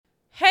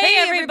Hey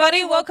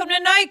everybody, welcome to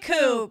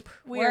NIGHTCOOP.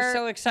 We're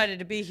so excited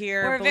to be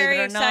here. We're very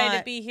excited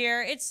to be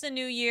here. It's the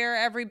new year,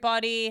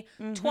 everybody.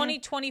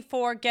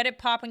 2024, get it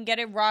poppin', get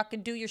it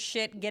rockin', do your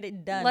shit, get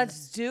it done.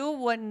 Let's do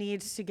what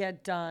needs to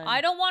get done. I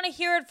don't want to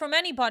hear it from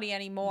anybody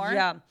anymore.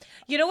 Yeah.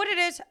 You know what it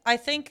is? I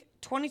think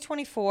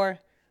 2024,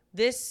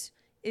 this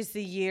is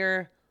the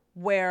year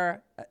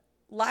where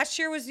last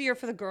year was the year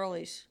for the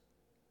girlies.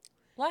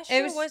 Last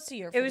year was the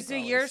year for the girlies.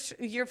 It was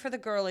the year for the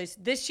girlies.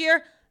 This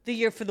year, the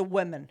year for the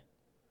women.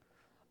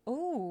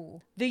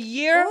 Ooh. The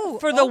year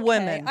for the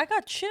women. I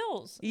got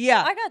chills.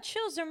 Yeah. I got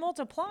chills. They're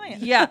multiplying.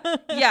 Yeah.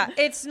 Yeah.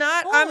 It's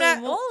not,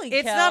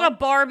 it's not a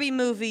Barbie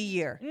movie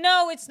year.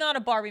 No, it's not a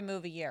Barbie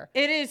movie year.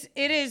 It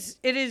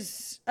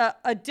is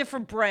a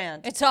different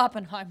brand. It's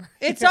Oppenheimer.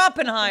 It's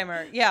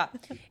Oppenheimer. Yeah.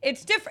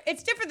 It's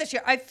different this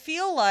year. I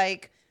feel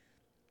like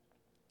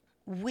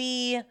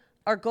we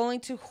are going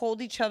to hold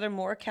each other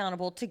more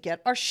accountable to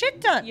get our shit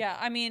done. Yeah,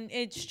 I mean,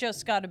 it's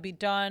just got to be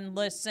done.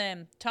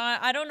 Listen,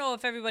 I don't know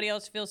if everybody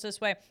else feels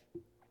this way.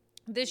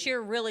 This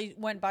year really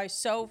went by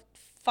so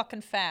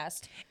fucking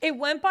fast. It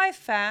went by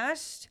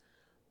fast,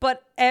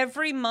 but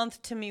every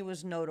month to me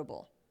was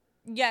notable.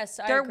 Yes,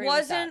 I agree with that. There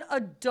wasn't a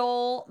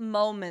dull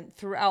moment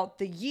throughout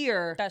the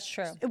year. That's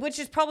true. Which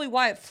is probably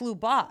why it flew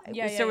by.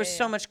 Yeah, there was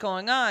so much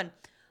going on.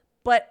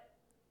 But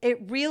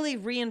it really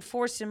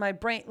reinforced in my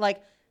brain,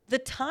 like, the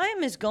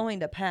time is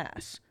going to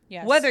pass,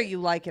 whether you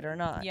like it or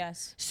not.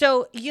 Yes.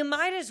 So you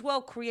might as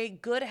well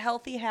create good,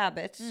 healthy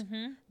habits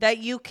that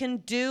you can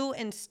do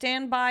and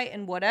stand by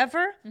and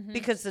whatever,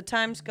 because the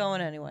time's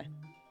going anyway.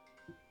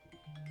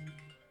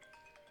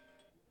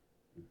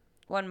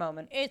 One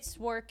moment. It's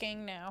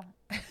working now.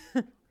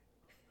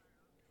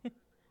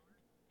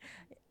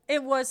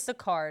 It was the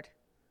card.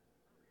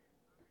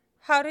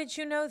 How did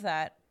you know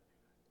that?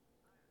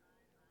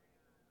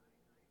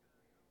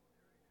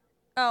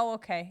 Oh,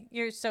 okay.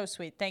 You're so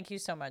sweet. Thank you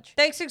so much.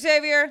 Thanks,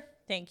 Xavier.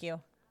 Thank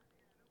you.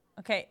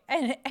 Okay.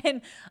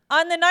 And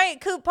on the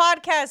NIGHTCOOP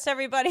podcast,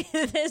 everybody,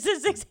 this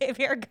is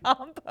Xavier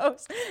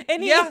Campos.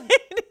 And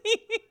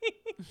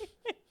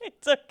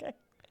it's okay.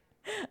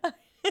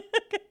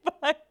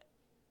 Goodbye.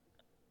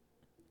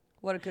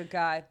 What a good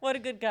guy. What a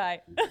good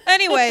guy.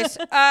 Anyways,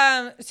 so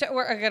I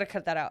gotta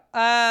cut that out.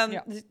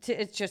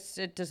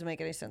 It doesn't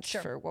make any sense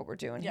for what we're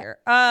doing here.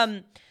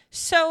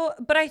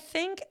 But I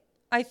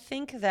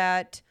think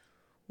that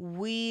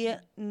we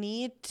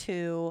need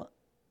to,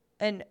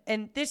 and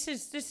this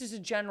is a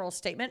general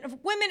statement of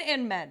women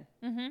and men.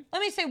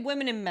 Let me say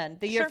women and men.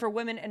 The year for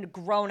women and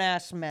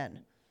grown-ass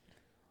men.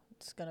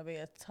 It's going to be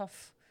a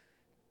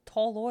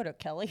tall order,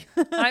 Kelly.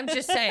 I'm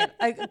just saying.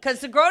 Because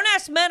the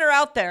grown-ass men are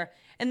out there,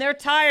 and they're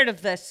tired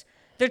of this.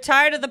 They're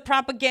tired of the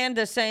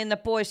propaganda saying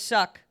that boys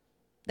suck.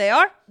 They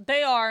are?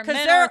 They are.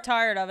 Men are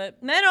tired of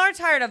it. Men are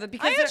tired of it.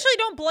 Because I actually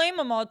don't blame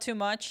them all too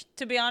much,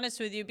 to be honest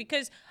with you,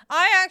 because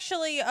I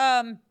actually...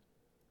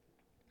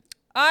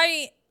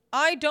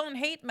 I don't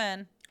hate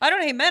men. I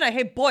don't hate men. I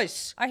hate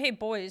boys. I hate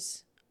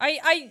boys.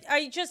 I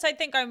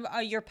think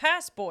you're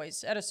past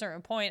boys at a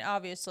certain point,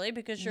 obviously,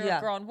 because you're a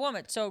grown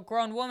woman. So a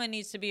grown woman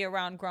needs to be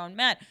around grown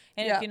men.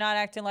 And if you're not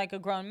acting like a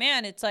grown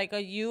man, it's like,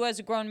 you as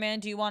a grown man,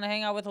 do you want to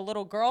hang out with a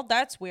little girl?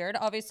 That's weird.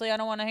 Obviously, I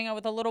don't want to hang out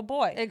with a little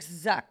boy.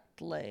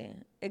 Exactly.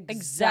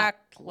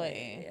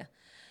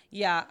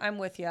 Yeah, I'm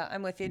with you.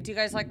 Do you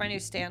guys like my new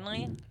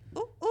Stanley?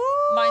 Ooh.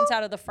 Mine's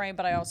out of the frame,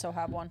 but I also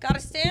have one. Got a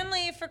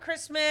Stanley for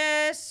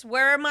Christmas.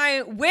 Where are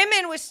my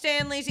women with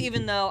Stanleys?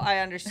 Even though I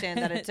understand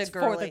that it's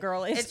for the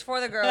girlies. It's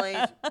for the girlies.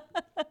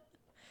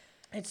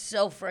 It's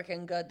so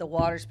freaking good. The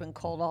water's been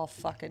cold all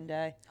fucking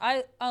day.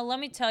 Let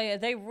me tell you,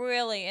 they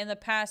really, in the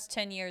past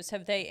 10 years,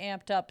 have they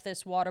amped up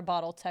this water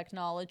bottle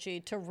technology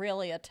to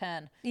really a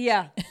 10.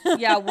 Yeah.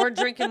 Yeah, we're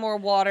drinking more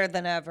water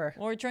than ever.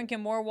 We're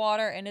drinking more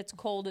water, and it's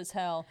cold as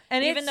hell.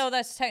 And even though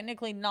that's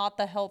technically not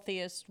the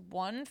healthiest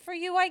one for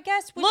you, I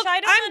guess, which I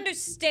don't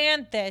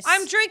understand this.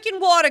 I'm drinking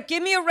water.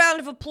 Give me a round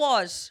of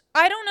applause.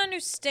 I don't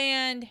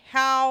understand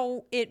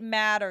how it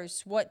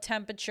matters what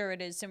temperature it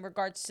is in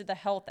regards to the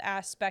health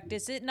aspect.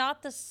 Is it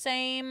not the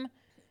same?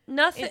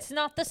 Nothing. It's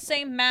not the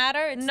same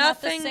matter. It's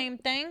not the same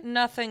thing.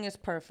 Nothing is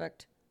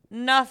perfect.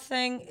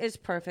 Nothing is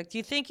perfect.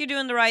 You think you're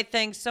doing the right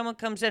thing. Someone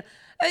comes in.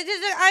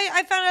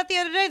 I found out the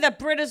other day that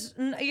Brita's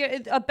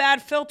a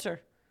bad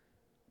filter.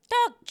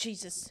 Oh,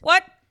 Jesus.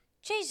 What?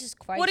 Jesus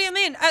Christ. What do you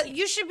mean?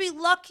 You should be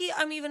lucky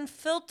I'm even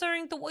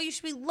filtering the water. You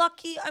should be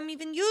lucky I'm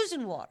even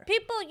using water.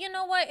 People, you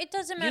know what? It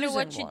doesn't matter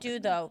what you do,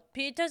 though.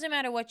 It doesn't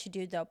matter what you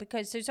do, though,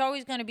 because there's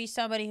always going to be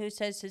somebody who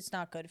says it's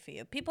not good for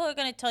you. People are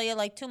going to tell you,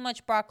 like, too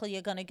much broccoli,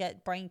 you're going to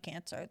get brain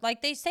cancer.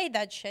 Like, they say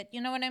that shit. You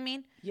know what I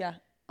mean? Yeah.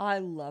 I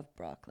love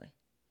broccoli.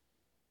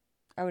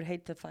 I would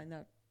hate to find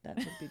out that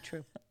would be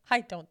true.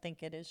 I don't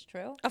think it is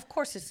true. Of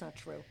course it's not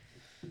true.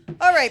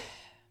 All right.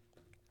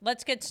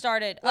 Let's get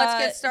started.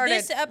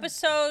 This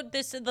episode,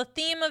 the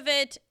theme of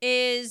it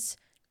is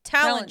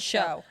talent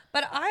show.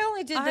 But I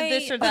only did the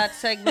this or that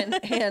segment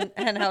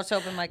and House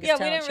Open Mic is talent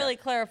show. Yeah, we didn't really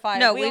clarify.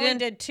 No, we only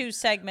did 2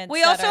 segments.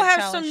 We also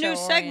have some new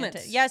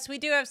segments. Yes, we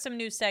do have some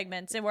new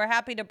segments, and we're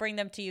happy to bring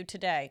them to you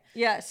today.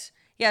 Yes.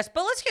 Yes,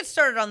 but let's get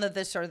started on the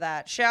this or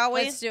that, shall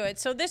we? Let's do it.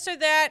 So this or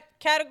that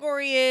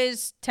category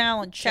is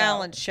talent show.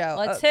 Talent show.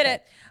 Let's hit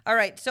it. All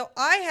right. So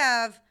I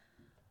have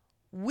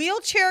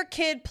wheelchair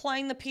kid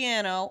playing the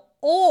piano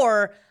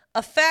or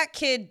a fat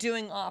kid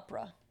doing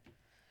opera.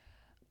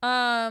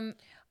 Now,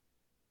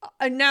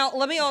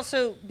 let me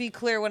also be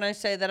clear when I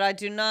say that I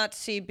do not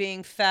see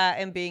being fat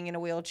and being in a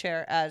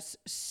wheelchair as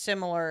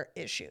similar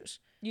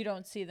issues. You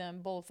don't see them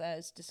both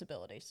as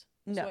disabilities.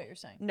 Is what you're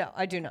saying. No,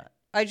 I do not.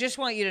 I just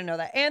want you to know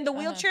that. And the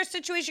wheelchair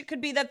situation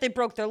could be that they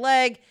broke their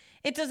leg.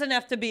 It doesn't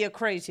have to be a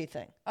crazy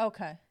thing.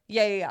 Okay.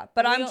 Yeah.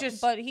 But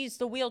But he's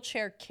the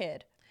wheelchair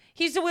kid.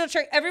 He's the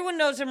wheelchair. Everyone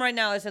knows him right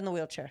now as in the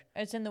wheelchair.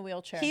 It's in the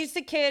wheelchair. He's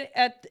the kid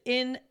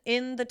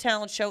in the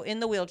talent show in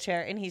the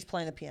wheelchair, and he's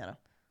playing the piano.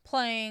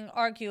 Playing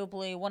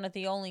arguably one of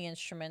the only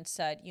instruments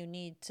that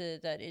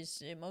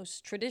is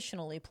most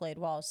traditionally played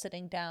while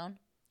sitting down.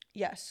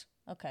 Yes.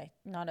 Okay.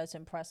 Not as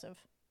impressive.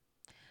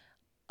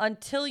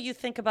 Until you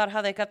think about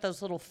how they got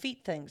those little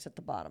feet things at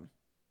the bottom.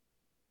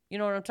 You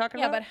know what I'm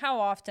talking about? Yeah, but how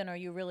often are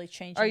you really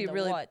changing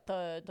what?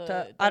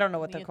 I don't know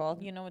what they're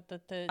called. You know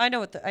what I know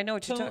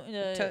what you're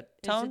talking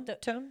tone?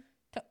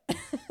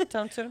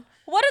 Tone?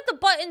 What are the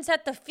buttons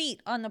at the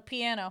feet on the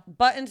piano?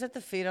 Buttons at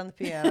the feet on the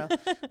piano.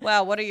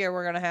 Wow, what a year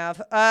we're gonna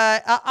have.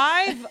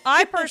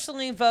 I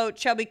personally vote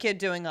chubby kid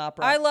doing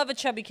opera. I love a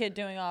chubby kid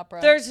doing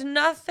opera. There's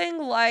nothing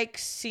like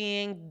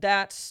seeing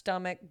that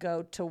stomach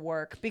go to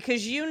work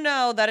because you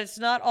know that it's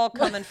not all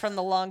coming from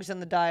the lungs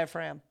and the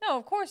diaphragm. No,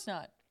 of course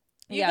not.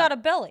 You got a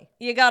belly.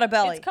 You got a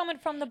belly. It's coming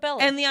from the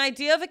belly. And the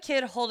idea of a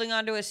kid holding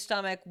onto his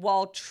stomach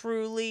while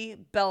truly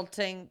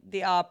belting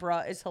the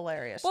opera is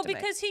hilarious. Well,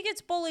 because he gets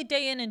bullied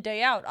day in and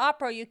day out.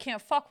 Opera, you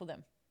can't fuck with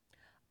him.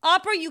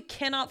 Opera, you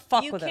cannot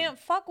fuck with him. You can't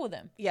fuck with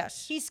him.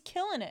 Yes. He's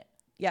killing it.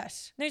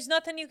 Yes. There's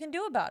nothing you can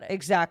do about it.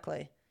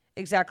 Exactly.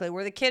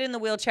 Where the kid in the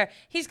wheelchair,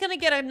 he's going to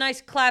get a nice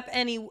clap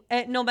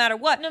no matter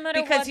what.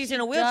 Because he's in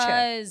a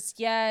wheelchair.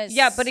 Yes.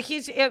 Yeah, but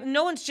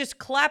no one's just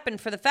clapping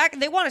for the fact.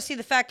 They want to see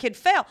the fat kid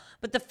fail.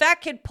 But the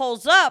fat kid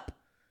pulls up,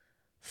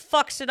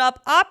 fucks it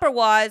up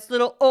opera-wise,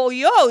 little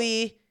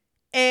oh-yo-y,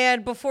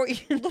 and before you...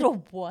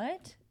 Little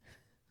what?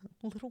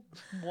 Little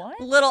what?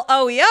 Little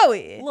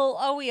oh-yo-y. Little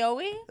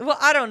oh-yo-y? Well,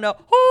 I don't know.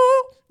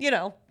 Ooh, you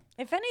know.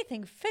 If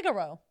anything,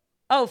 Figaro.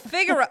 Oh,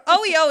 Figaro.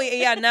 Oh,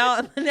 yeah.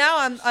 Now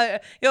I'm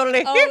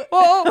yodeling.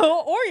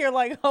 Or you're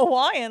like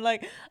Hawaiian,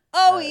 like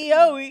oh,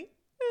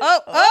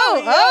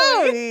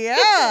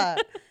 yeah.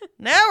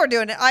 Now we're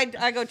doing it.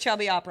 I go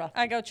chubby opera.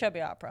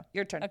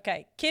 Your turn.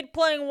 Okay. Kid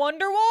playing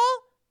Wonderwall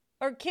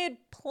or kid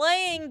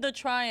playing the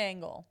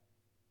triangle?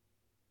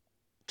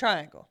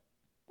 Triangle.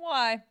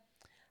 Why?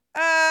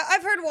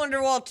 I've heard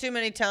Wonderwall too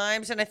many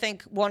times, and I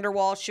think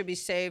Wonderwall should be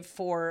saved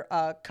for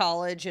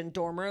college and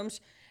dorm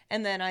rooms.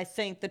 And then I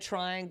think the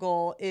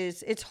triangle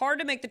it's hard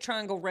to make the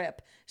triangle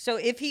rip. So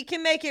if he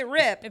can make it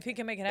rip. If he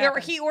can make it happen. Or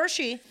he or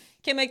she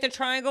can make the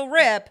triangle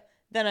rip,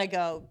 then I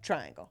go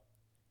triangle.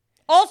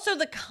 Also,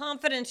 the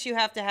confidence you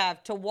have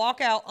to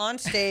walk out on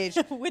stage.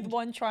 With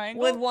one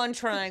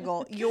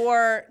triangle?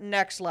 You're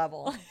next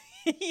level.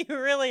 You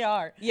really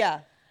are. Yeah.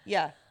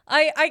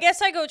 I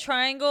guess I go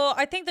triangle.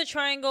 I think the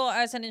triangle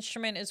as an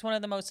instrument is one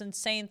of the most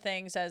insane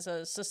things as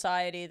a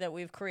society that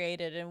we've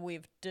created and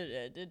we've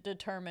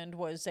determined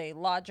was a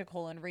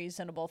logical and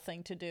reasonable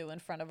thing to do in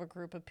front of a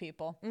group of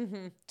people.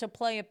 Mm-hmm. To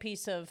play a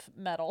piece of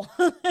metal.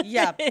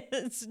 Yeah.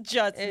 It's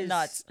just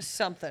nuts.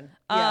 Something.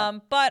 Yeah.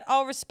 But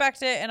I'll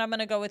respect it and I'm going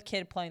to go with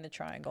kid playing the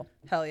triangle.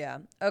 Hell yeah.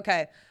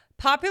 Okay.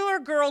 Popular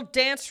girl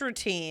dance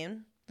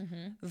routine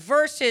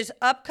versus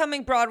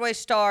upcoming Broadway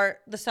star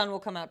The Sun Will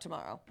Come Out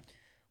Tomorrow.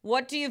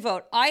 What do you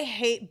vote? I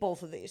hate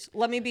both of these.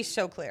 Let me be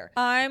so clear.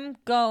 I'm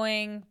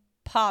going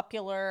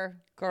popular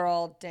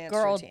girl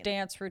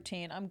dance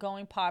routine. I'm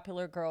going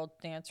popular girl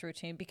dance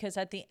routine because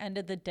at the end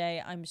of the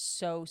day, I'm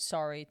so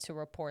sorry to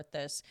report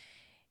this.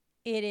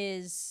 It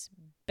is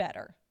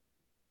better.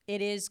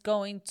 It is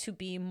going to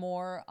be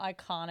more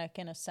iconic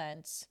in a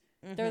sense.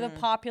 Mm-hmm. They're the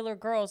popular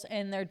girls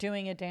and they're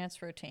doing a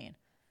dance routine.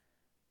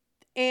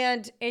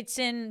 And it's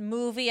in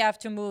movie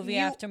after movie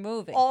after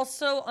movie.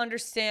 Also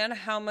understand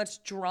how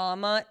much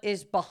drama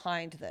is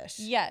behind this.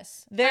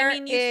 Yes.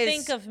 You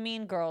think of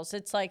Mean Girls.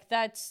 It's like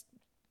that's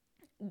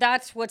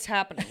what's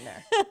happening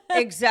there.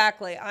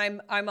 Exactly.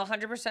 I'm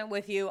 100%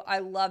 with you. I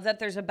love that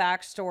there's a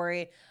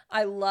backstory.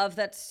 I love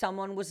that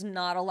someone was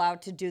not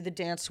allowed to do the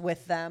dance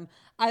with them.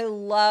 I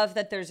love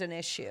that there's an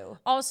issue.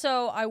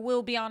 Also, I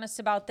will be honest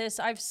about this.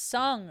 I've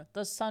sung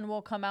The Sun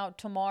Will Come Out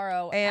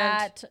Tomorrow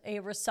at a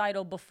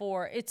recital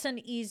before. It's an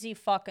easy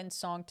fucking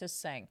song to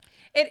sing.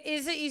 It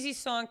is an easy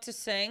song to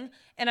sing.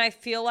 And I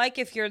feel like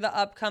if you're the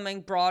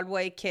upcoming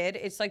Broadway kid,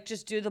 it's like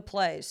just do the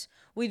plays.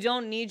 We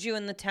don't need you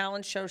in the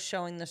talent show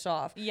showing this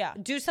off. Yeah.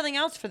 Do something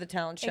else for the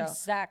talent show.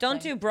 Exactly.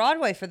 Don't do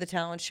Broadway for the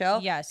talent show.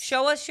 Yes.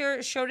 Show us your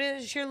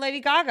Lady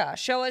Gaga.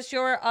 Show us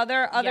your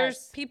other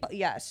people.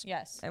 Yes.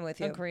 Yes. I'm with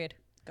you. Agreed.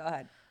 Go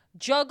ahead.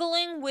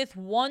 Juggling with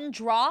one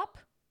drop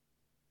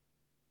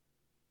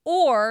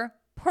or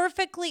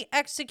perfectly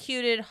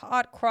executed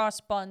hot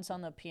cross buns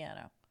on the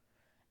piano.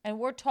 And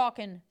we're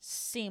talking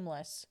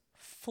seamless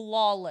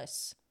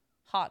flawless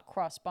hot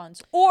cross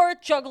buns or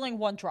juggling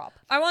one drop.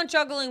 I want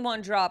juggling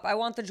one drop. I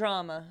want the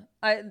drama.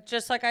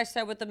 Just like I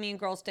said with the Mean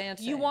Girls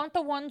dancing. You want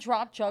the one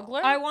drop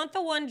juggler? I want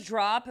the one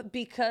drop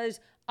because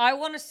I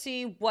want to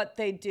see what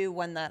they do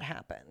when that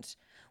happens.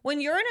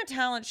 When you're in a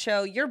talent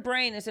show, your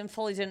brain isn't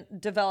fully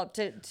developed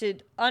to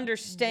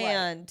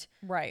understand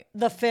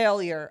the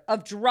failure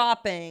of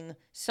dropping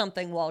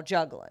something while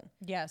juggling.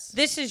 Yes.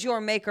 This is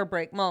your make or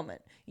break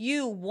moment.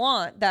 You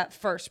want that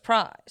first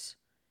prize.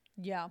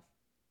 Yeah.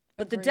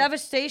 But the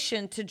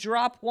devastation to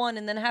drop one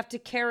and then have to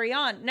carry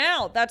on.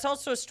 Now, that's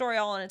also a story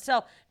all in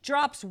itself.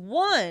 Drops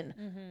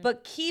one,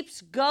 but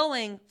keeps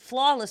going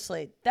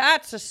flawlessly.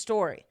 That's a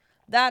story.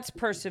 That's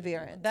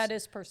perseverance. That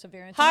is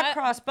perseverance. Hot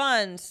cross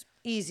buns,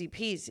 easy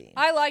peasy.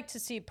 I like to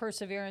see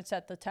perseverance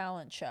at the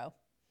talent show.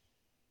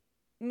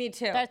 Me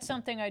too. That's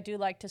something I do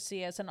like to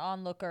see as an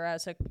onlooker,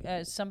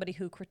 as somebody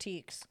who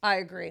critiques. I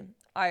agree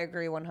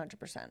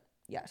 100%.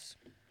 Yes.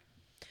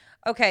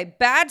 Okay,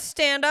 bad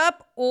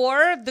stand-up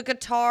or the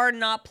guitar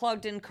not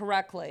plugged in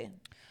correctly?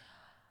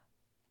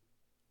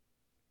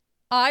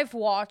 I've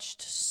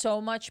watched so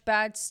much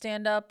bad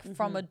stand-up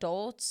from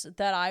adults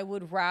that I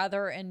would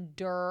rather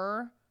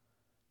endure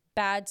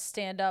bad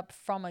stand-up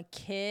from a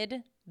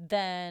kid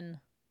than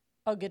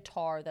a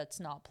guitar that's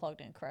not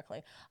plugged in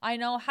correctly. I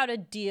know how to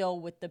deal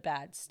with the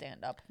bad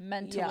stand-up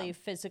mentally,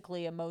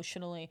 physically,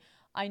 emotionally.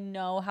 I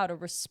know how to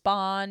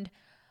respond.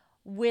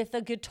 With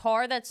a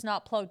guitar that's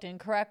not plugged in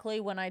correctly,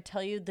 when I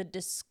tell you the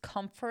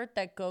discomfort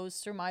that goes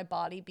through my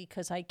body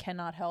because I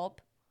cannot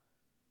help.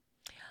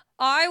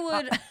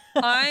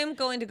 I'm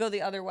going to go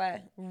the other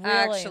way. Really?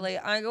 Actually,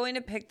 I'm going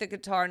to pick the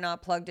guitar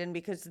not plugged in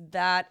because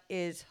that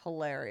is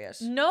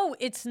hilarious. No,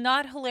 it's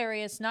not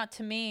hilarious. Not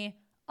to me.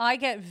 I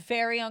get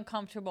very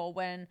uncomfortable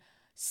when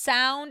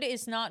sound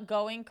is not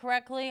going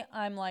correctly.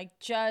 I'm like,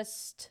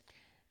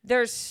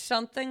 There's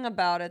something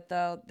about it,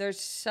 though. There's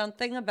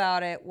something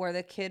about it where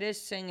the kid is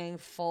singing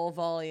full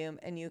volume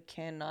and you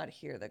cannot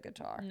hear the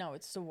guitar. No,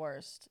 it's the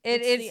worst.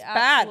 It's the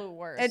bad. Absolute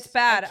worst. It's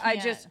bad.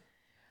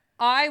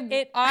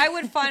 I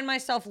would find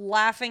myself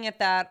laughing at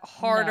that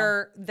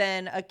harder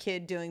than a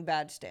kid doing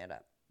bad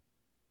stand-up.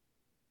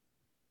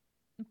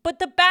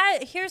 But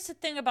here's the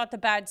thing about the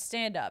bad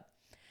stand-up.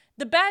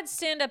 The bad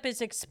stand-up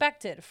is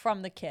expected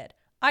from the kid.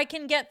 I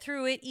can get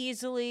through it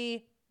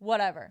easily.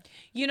 Whatever.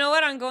 You know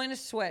what? I'm going to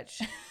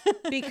switch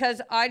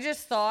because I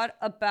just thought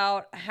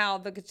about how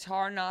the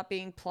guitar not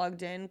being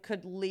plugged in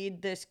could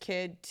lead this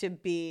kid to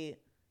be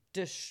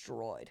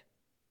destroyed.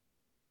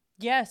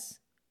 Yes.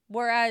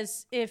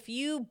 Whereas if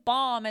you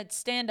bomb at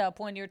stand-up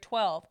when you're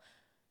 12,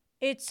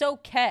 it's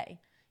okay.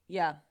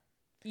 Yeah.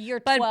 You're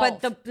 12.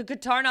 But the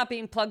guitar not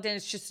being plugged in,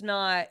 it's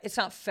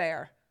not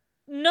fair.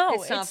 No,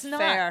 it's not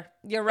fair.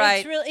 You're right.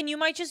 It's real, and you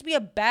might just be a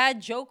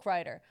bad joke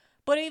writer.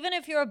 But even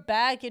if you're a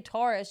bad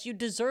guitarist, you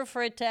deserve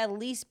for it to at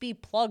least be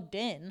plugged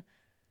in.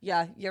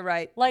 Yeah, you're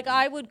right. Like,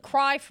 I would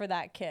cry for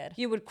that kid.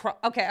 You would cry.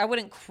 Okay, I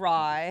wouldn't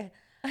cry.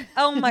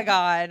 Oh, my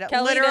God.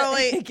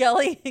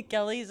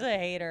 Kelly's a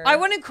hater. I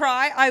wouldn't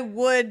cry. I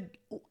would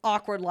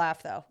awkward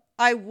laugh, though.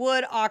 I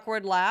would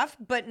awkward laugh,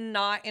 but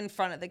not in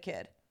front of the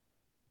kid.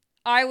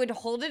 I would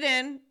hold it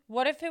in.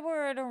 What if it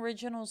were an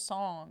original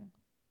song?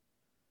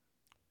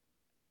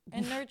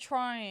 And they're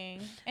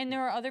trying. And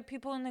there are other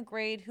people in the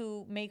grade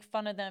who make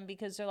fun of them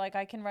because they're like,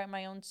 I can write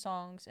my own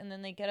songs. And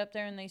then they get up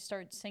there and they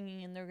start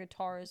singing and their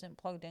guitar isn't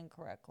plugged in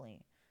correctly.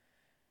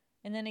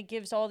 And then it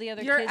gives all the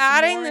other kids more You're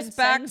adding this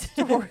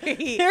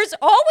backstory. There's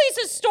always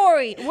a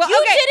story. Well,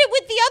 you did it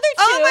with the other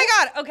two. Oh, my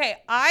God. Okay.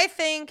 I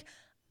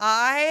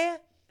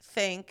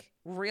think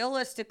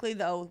realistically,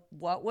 though,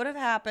 what would have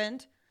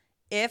happened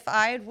if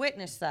I had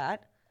witnessed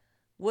that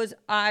was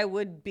I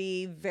would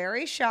be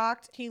very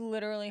shocked. He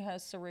literally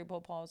has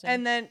cerebral palsy.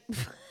 And then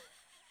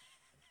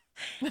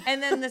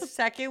the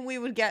second we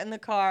would get in the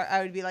car,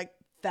 I would be like,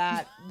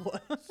 that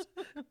was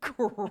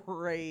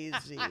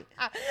crazy.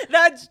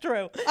 That's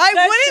true.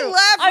 I wouldn't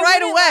laugh right away. I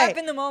wouldn't laugh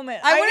in the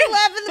moment. I wouldn't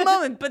laugh in the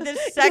moment, but the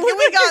second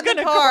we got in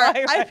the car,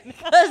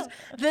 because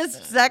the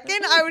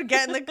second I would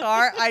get in the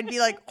car, I'd be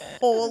like,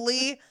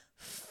 holy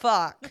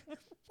fuck.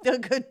 The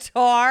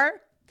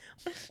guitar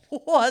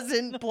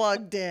wasn't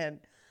plugged in.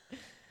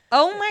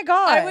 Oh my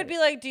God. I would be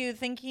like, do you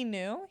think he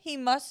knew? He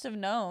must have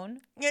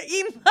known. Yeah,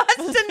 he must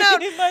have known.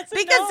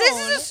 Because this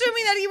is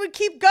assuming that he would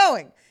keep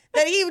going.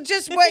 That he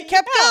just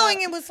kept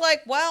going and was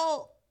like,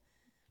 well,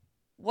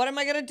 what am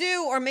I going to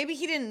do? Or maybe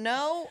he didn't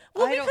know.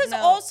 Well, because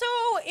also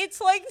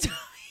it's like,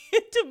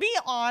 to be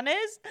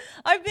honest,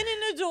 I've been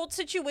in adult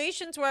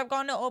situations where I've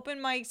gone to open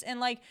mics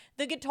and like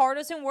the guitar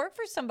doesn't work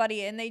for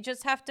somebody and they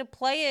just have to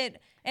play it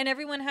and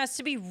everyone has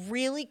to be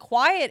really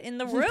quiet in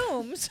the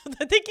room so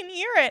that they can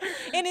hear it.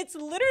 And it's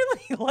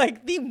literally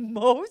like the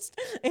most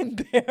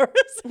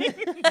embarrassing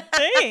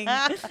thing.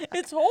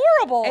 It's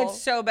horrible.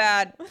 It's so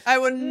bad. I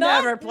would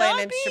never play an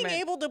instrument. Not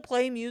being able to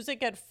play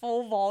music at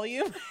full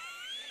volume.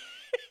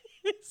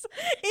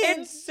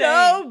 It's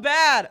so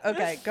bad.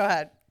 Okay, go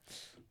ahead.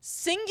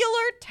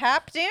 Singular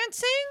tap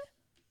dancing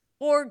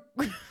or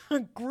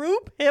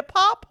group hip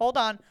hop? Hold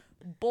on.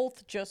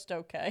 Both just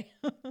okay.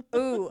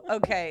 Ooh,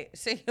 okay.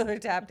 Singular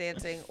tap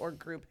dancing or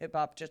group hip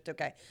hop, just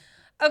okay.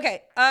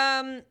 Okay.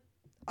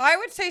 I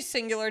would say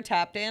singular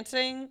tap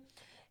dancing.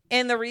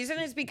 And the reason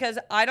is because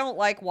I don't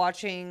like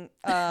watching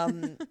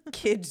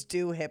kids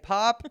do hip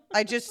hop.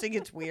 I just think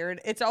it's weird.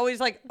 It's always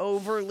like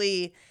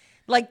overly,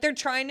 like they're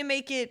trying to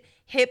make it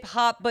hip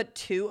hop but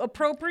too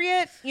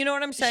appropriate. You know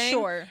what I'm saying?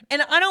 Sure.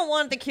 And I don't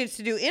want the kids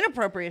to do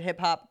inappropriate hip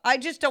hop. I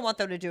just don't want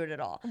them to do it at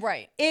all.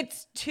 Right.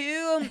 It's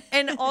too,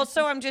 and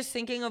also I'm just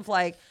thinking of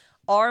like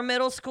our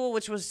middle school,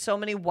 which was so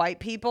many white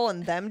people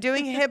and them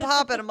doing hip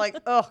hop. And I'm like,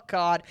 oh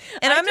God.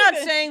 And I'm not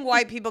saying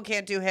white people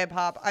can't do hip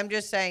hop. I'm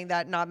just saying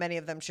that not many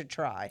of them should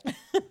try.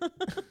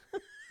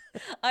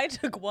 I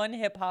took one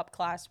hip hop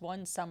class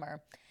one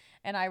summer,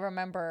 and I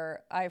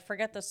remember, I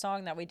forget the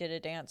song that we did a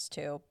dance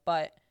to,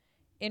 but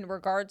in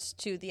regards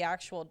to the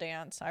actual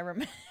dance, I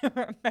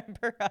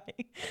remember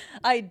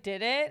I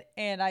did it,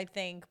 and I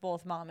think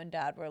both mom and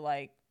dad were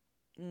like,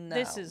 no.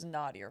 This is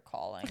not your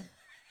calling.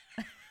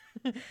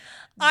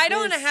 I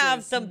don't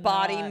have the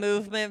body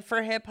movement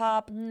for hip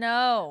hop.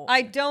 No.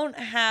 I don't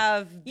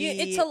have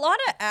it's a lot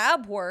of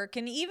ab work.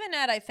 And even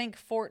at, I think,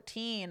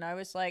 14, I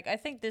was like, I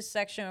think this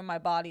section of my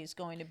body is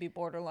going to be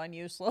borderline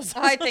useless.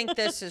 I think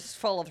this is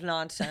full of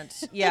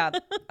nonsense. Yeah,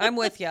 I'm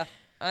with you.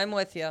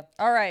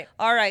 All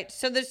right.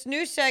 So this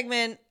new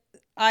segment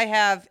I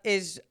have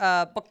is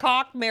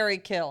BaCawk, Marry,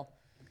 Kill.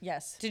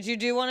 Yes. Did you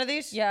do one of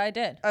these? Yeah, I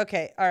did.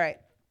 Okay. All right.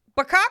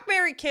 BaCawk,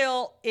 Marry,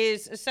 Kill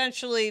is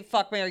essentially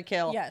fuck, marry,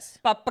 kill. Yes.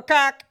 But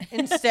BaCawk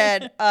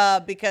instead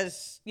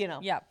because, you know.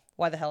 Yeah.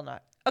 Why the hell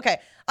not? Okay.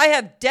 I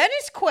have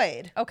Dennis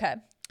Quaid. Okay.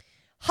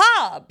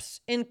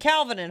 Hobbs in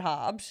Calvin and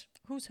Hobbs.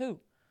 Who's who?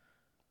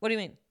 What do you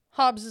mean?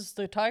 Hobbs is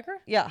the tiger?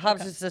 Yeah,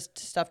 Hobbs is the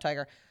stuffed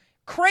tiger.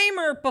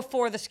 Kramer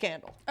before the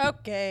scandal.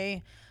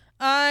 Okay.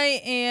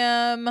 I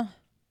am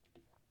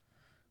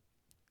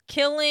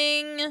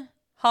killing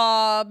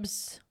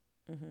Hobbs.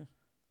 Mm-hmm.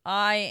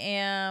 I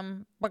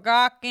am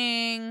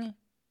BaCawking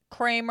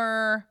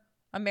Kramer.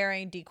 I'm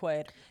marrying D.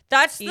 Quaid.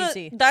 That's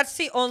easy. That's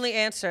the only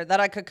answer that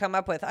I could come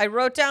up with. I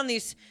wrote down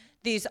these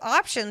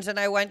options and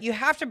I went, you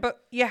have to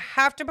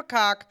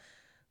BaCawk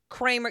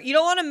Kramer. You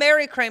don't want to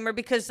marry Kramer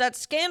because that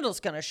scandal's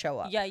going to show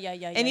up. Yeah.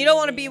 And you don't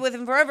want to be with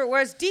him forever.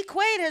 Whereas D.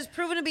 Quaid has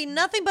proven to be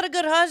nothing but a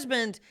good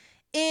husband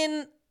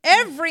in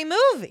every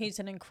movie. He's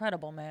an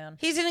incredible man.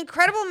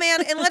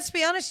 And let's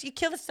be honest, you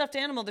kill the stuffed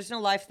animal, there's no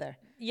life there.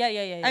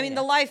 Yeah. I mean,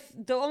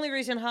 the only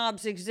reason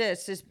Hobbs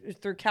exists is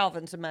through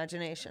Calvin's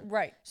imagination.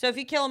 Right. So if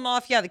you kill him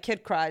off, yeah, the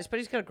kid cries, but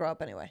he's going to grow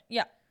up anyway.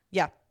 Yeah.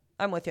 Yeah,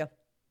 I'm with you.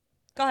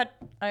 Go ahead.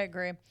 I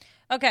agree.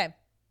 Okay.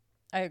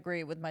 I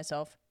agree with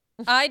myself.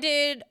 I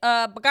did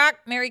BaCawk,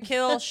 Marry,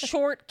 Kill,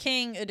 Short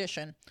King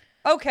edition.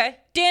 Okay.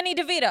 Danny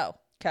DeVito.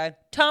 Okay.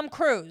 Tom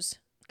Cruise.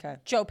 Okay.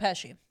 Joe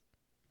Pesci.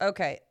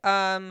 Okay.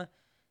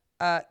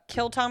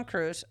 Kill Tom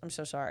Cruise. I'm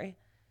so sorry.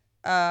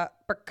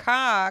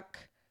 BaCawk.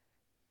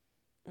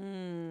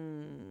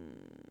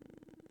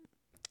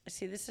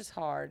 See, this is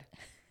hard.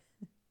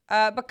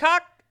 BaCawk,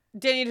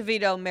 Danny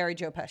DeVito, marry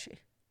Joe Pesci.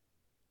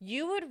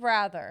 You would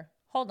rather...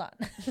 Hold on.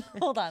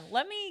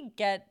 Let me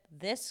get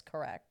this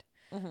correct.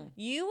 Mm-hmm.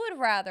 You would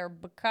rather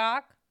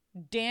BaCawk,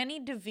 Danny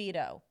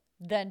DeVito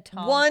than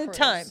Tom Cruise. One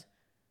time.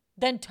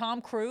 Than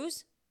Tom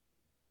Cruise?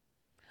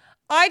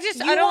 I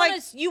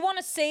You want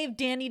to save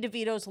Danny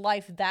DeVito's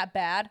life that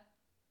bad?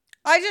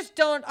 I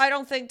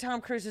don't think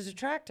Tom Cruise is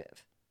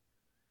attractive.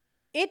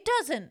 It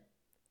doesn't.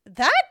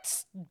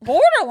 That's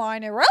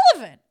borderline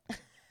irrelevant.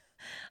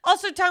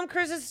 Also, Tom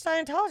Cruise is a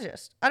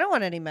Scientologist. I don't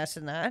want any mess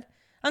in that.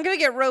 I'm going to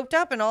get roped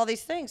up in all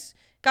these things.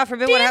 God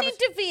forbid what happens.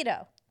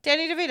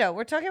 Danny DeVito.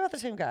 We're talking about the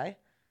same guy.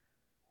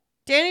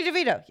 Danny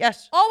DeVito.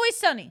 Yes. Always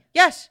Sunny.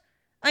 Yes.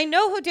 I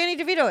know who Danny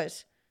DeVito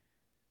is.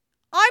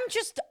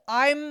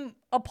 I'm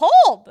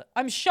appalled.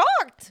 I'm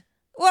shocked.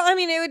 Well, I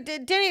mean,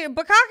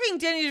 BaCawking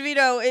Danny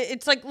DeVito,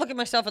 it's like look at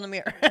myself in the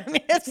mirror. I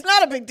mean, it's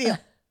not a big deal.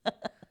 I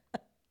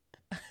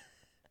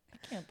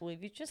can't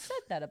believe you just said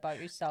that about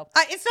yourself.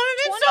 It's not an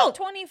insult.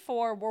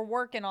 2024, we're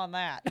working on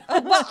that.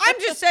 Well, I'm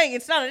just saying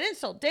it's not an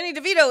insult. Danny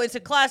DeVito is a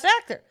class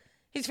actor.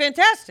 He's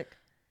fantastic.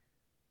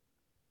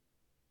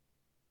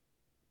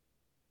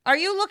 Are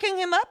you looking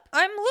him up?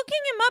 I'm looking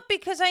him up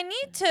because I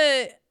need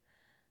to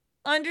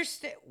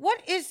understand.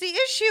 What is the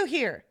issue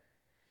here?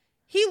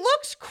 He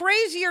looks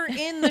crazier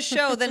in the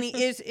show than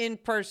he is in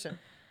person.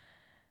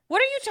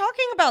 What are you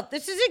talking about?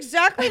 This is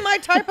exactly my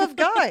type of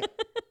guy.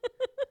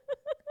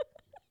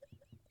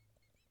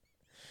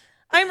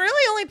 I'm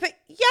really only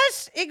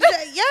yes,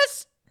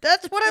 yes,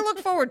 that's what I look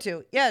forward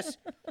to. Yes.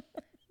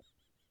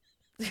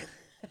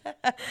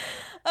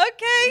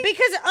 Okay.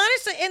 Because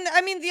honestly, and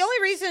I mean, the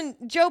only reason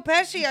Joe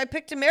Pesci I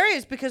picked to marry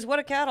is because what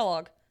a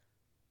catalog.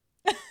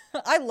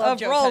 I love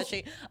Joe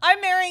Pesci.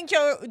 I'm marrying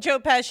Joe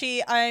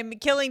Pesci. I'm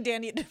killing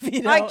Danny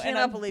DeVito. I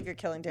cannot believe you're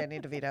killing Danny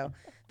DeVito.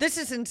 This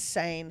is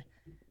insane.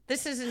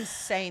 This is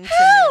insane to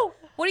me.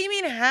 What do you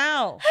mean,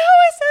 how? How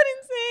is that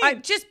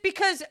insane? Just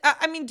because,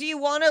 I mean, do you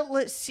want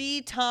to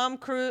see Tom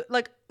Cruise,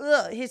 like,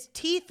 his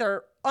teeth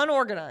are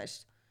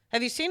unorganized.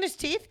 Have you seen his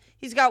teeth?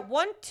 He's got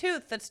one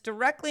tooth that's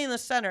directly in the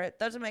center. It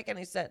doesn't make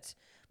any sense.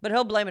 But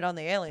he'll blame it on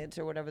the aliens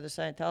or whatever the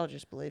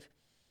Scientologists believe.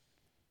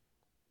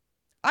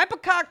 I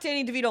BaCawked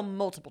Danny DeVito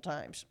multiple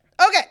times.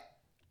 Okay.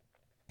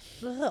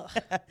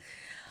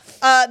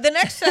 The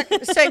next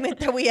segment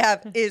that we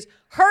have is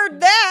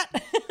Heard That.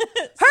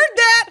 Heard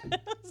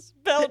That.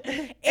 Spelled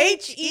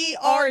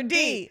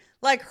H-E-R-D.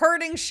 Like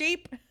herding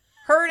sheep,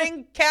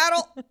 herding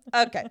cattle.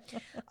 Okay.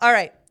 All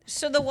right.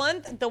 So the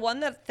one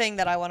thing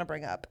that I want to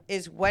bring up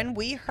is when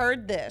we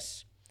heard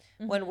this,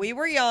 when we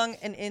were young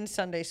and in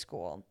Sunday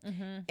school,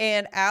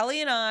 and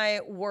Allie and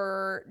I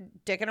were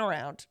dicking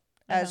around,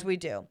 as we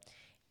do.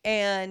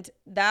 And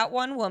that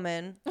one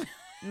woman,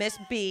 Miss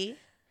B,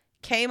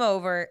 came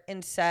over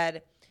and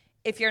said,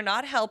 if you're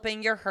not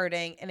helping, you're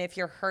hurting. And if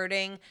you're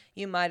hurting,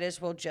 you might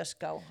as well just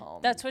go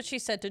home. That's what she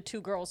said to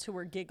two girls who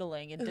were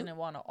giggling and didn't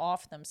want to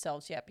off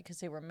themselves yet because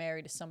they were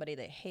married to somebody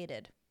they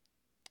hated.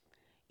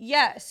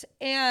 Yes.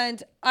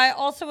 And I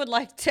also would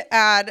like to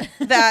add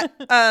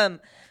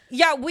that,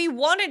 we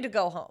wanted to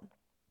go home.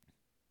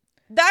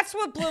 That's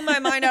what blew my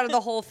mind out of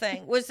the whole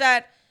thing, was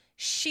that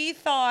she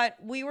thought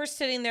we were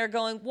sitting there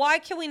going, why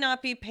can we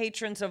not be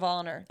patrons of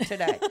honor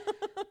today?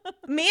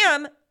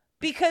 Ma'am,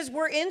 because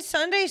we're in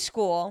Sunday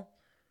school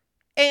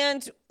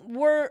and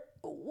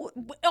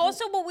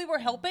also what we were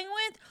helping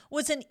with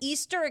was an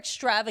Easter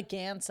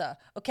extravaganza,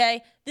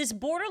 okay? This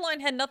borderline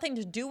had nothing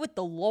to do with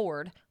the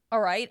Lord, all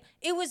right?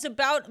 It was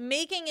about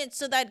making it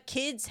so that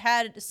kids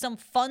had some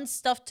fun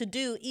stuff to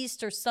do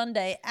Easter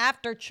Sunday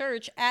after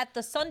church at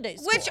the Sunday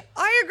school. Which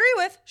I agree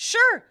with.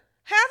 Sure,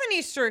 have an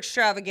Easter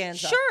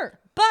extravaganza. Sure.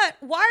 But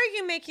why are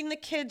you making the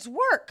kids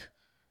work?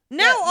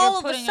 Now all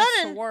of a sudden,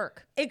 us to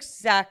work.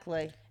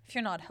 Exactly. If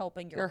you're not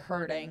helping, you're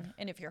hurting.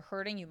 And if you're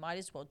hurting, you might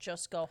as well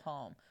just go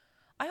home.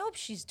 I hope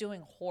she's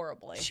doing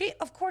horribly.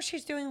 Of course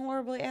she's doing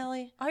horribly,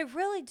 Allie. I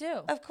really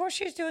do. Of course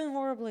she's doing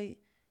horribly.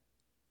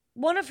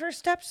 One of her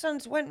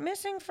stepsons went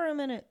missing for a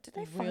minute. Did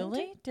they find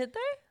him? Did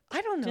they?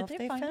 I don't know if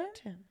they found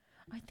him.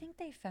 I think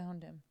they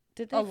found him.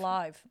 Did they?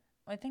 Alive.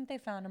 I think they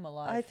found him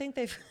alive. I think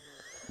they've...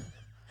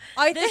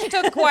 This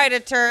took quite a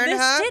turn,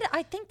 huh?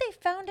 I think they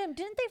found him.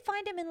 Didn't they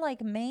find him in like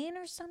Maine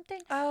or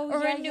something? Oh,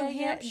 or yeah, in New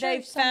Hampshire.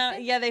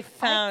 They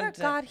found. I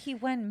forgot he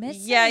went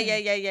missing.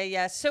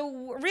 Yeah.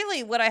 So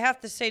really, what I have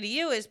to say to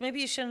you is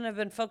maybe you shouldn't have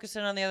been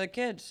focusing on the other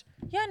kids.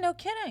 Yeah, no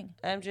kidding.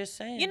 I'm just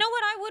saying. You know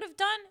what I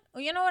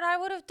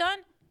would have done?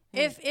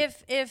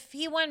 If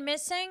he went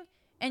missing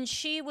and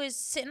she was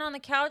sitting on the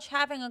couch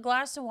having a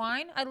glass of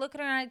wine, I'd look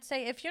at her and I'd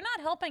say, if you're not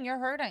helping, you're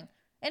hurting.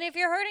 And if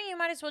you're hurting, you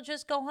might as well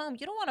just go home.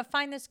 You don't want to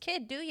find this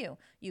kid, do you?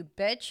 You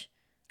bitch.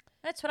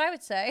 That's what I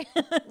would say.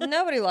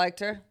 Nobody liked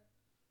her.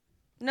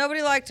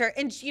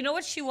 And you know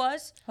what she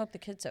was? Hope the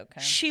kid's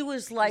okay. She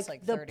was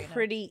like the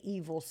pretty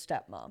evil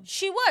stepmom.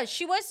 She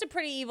was the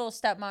pretty evil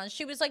stepmom.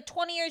 She was like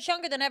 20 years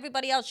younger than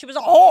everybody else. She was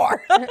a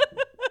whore.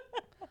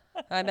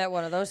 I met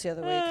one of those the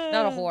other week.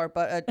 Not a whore,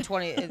 but a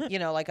 20,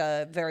 like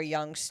a very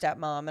young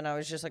stepmom. And I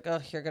was just like, oh,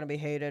 you're going to be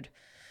hated.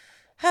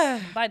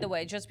 By the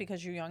way, just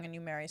because you're young and you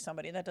marry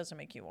somebody, that doesn't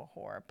make you a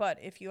whore. But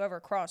if you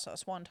ever cross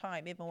us one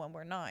time, even when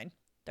we're 9,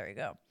 there you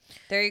go.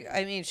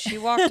 She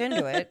walked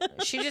into it.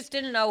 She just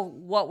didn't know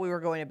what we were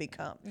going to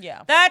become.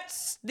 Yeah.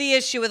 That's the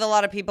issue with a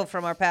lot of people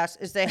from our past,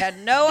 is they had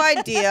no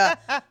idea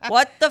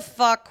what the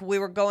fuck we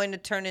were going to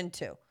turn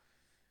into.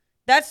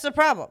 That's the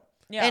problem.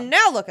 Yeah. And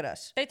now look at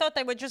us. They thought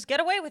they would just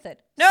get away with it.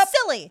 Nope.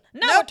 Silly.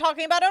 Now we're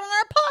talking about it on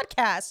our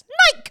podcast.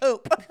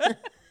 NIGHTCOOP.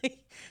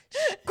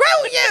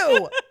 Grow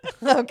you.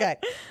 Okay.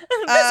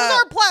 This is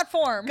our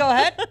platform. Go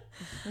ahead. I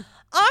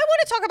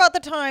want to talk about the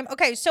time.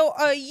 Okay, so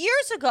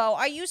years ago,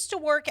 I used to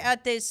work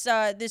at this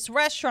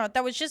restaurant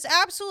that was just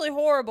absolutely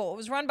horrible. It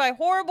was run by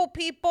horrible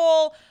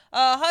people,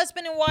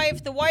 husband and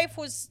wife. The wife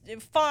was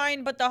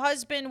fine, but the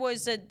husband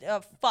was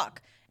a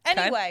fuck.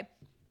 Anyway.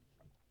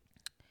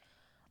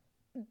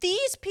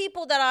 These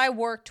people that I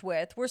worked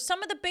with were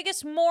some of the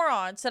biggest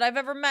morons that I've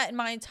ever met in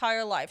my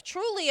entire life.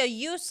 Truly a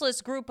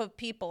useless group of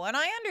people. And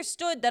I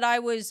understood that I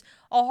was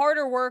a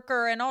harder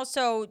worker and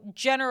also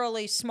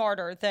generally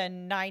smarter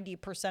than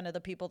 90% of the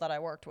people that I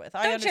worked with.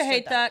 Don't you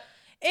hate that?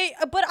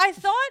 But I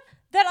thought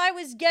that I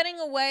was getting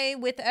away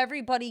with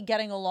everybody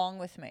getting along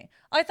with me.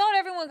 I thought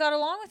everyone got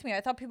along with me.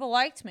 I thought people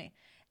liked me.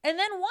 And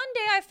then one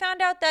day I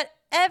found out that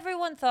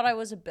everyone thought I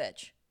was a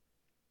bitch.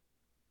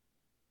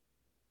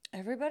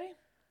 Everybody?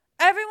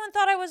 Everyone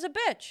thought I was a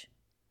bitch.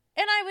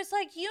 And I was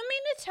like, you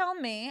mean to tell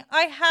me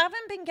I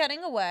haven't been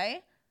getting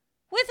away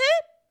with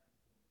it?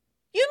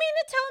 You mean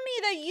to tell me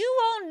that you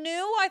all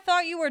knew I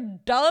thought you were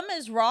dumb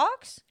as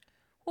rocks?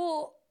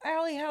 Well,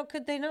 Allie, how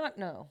could they not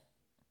know?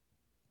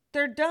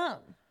 They're dumb.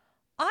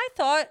 I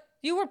thought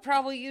you were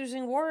probably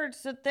using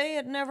words that they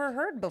had never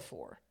heard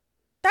before.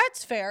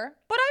 That's fair.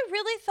 But I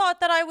really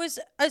thought that I was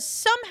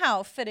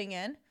somehow fitting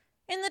in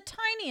the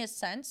tiniest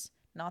sense.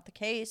 Not the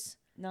case.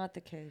 Not the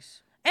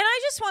case. And I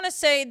just want to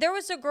say, there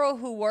was a girl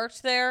who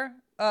worked there,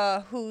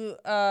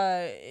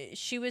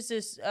 she was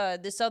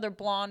this other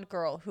blonde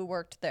girl who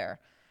worked there,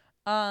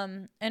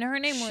 and her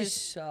name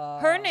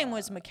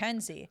was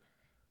Mackenzie,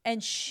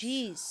 And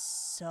she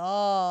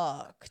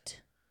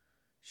sucked.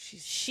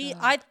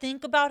 I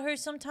think about her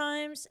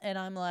sometimes and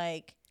I'm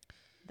like,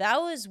 that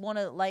was one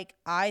of, like,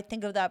 I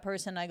think of that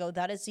person and I go,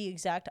 that is the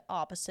exact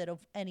opposite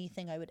of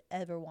anything I would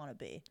ever want to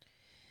be.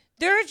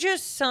 There are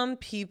just some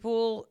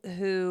people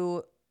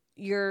who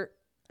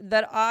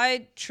that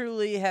I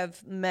truly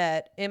have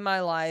met in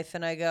my life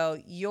and I go,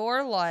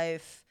 your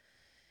life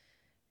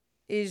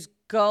is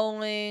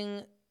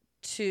going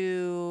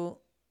to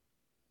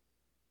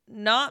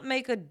not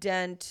make a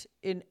dent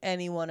in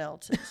anyone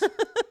else's.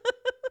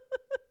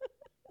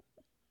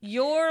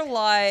 Your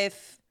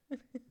life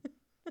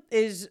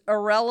is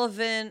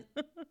irrelevant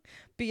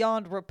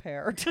beyond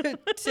repair to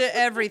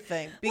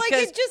everything. Because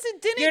like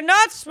it didn't. You're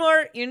not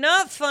smart. You're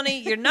not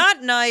funny. You're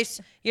not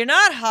nice. You're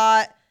not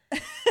hot.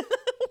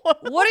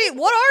 What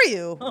are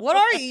you?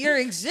 You're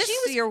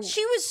existing.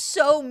 She was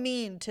so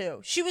mean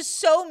too. She was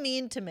so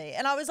mean to me,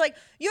 and I was like,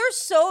 "You're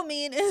so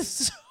mean and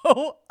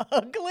so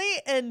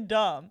ugly and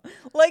dumb."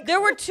 Like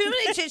there were too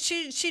many.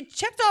 She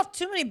checked off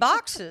too many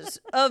boxes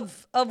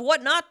of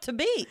what not to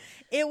be.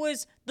 It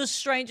was the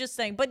strangest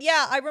thing. But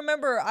yeah, I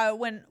remember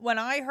when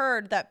I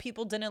heard that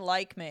people didn't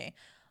like me,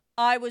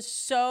 I was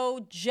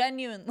so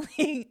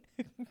genuinely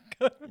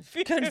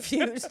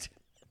confused.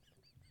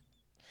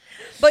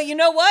 But you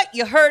know what?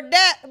 You heard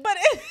that. But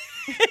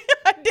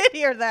I did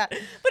hear that. But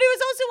it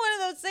was also one of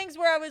those things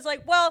where I was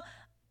like, well,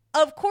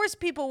 of course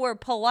people were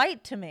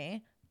polite to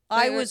me.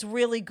 I was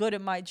really good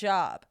at my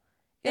job.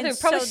 Yeah, they're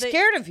probably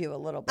scared of you a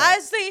little bit.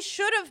 As they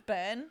should have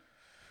been.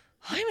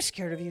 I'm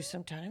scared of you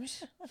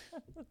sometimes.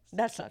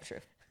 That's not true.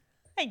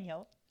 I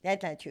know.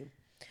 That's not true.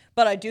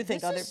 But I do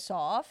think this is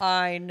soft.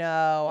 I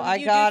know.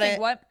 I got it.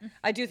 What?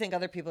 I do think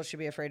other people should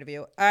be afraid of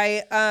you.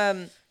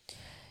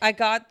 I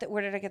got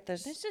where did I get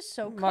this? This is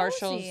so cozy.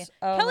 Marshalls.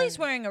 Kelly's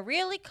wearing a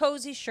really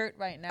cozy shirt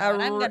right now,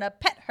 and I'm gonna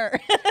pet her.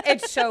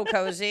 It's so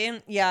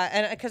cozy. Yeah,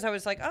 and because I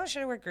was like, oh,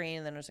 should I wear green?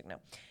 And then I was like, no,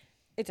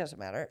 it doesn't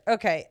matter.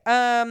 Okay.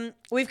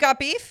 We've got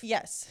beef.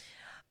 Yes.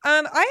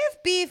 I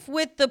have beef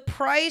with the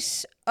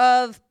price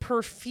of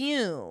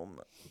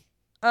perfume.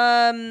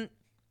 And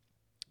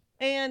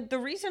the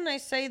reason I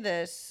say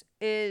this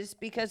is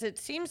because it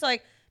seems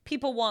like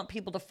people want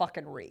people to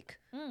fucking reek.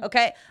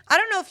 Okay? I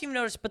don't know if you've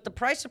noticed, but the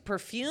price of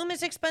perfume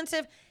is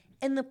expensive,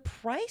 and the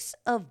price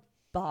of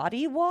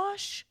body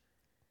wash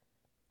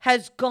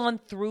has gone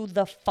through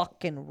the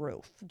fucking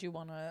roof. Do you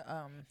want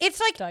to It's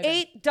like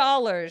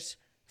 $8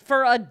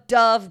 for a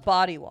Dove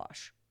body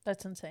wash.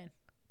 That's insane.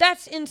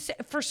 That's insane.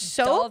 For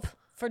soap?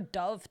 For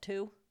Dove,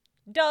 too.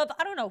 Dove,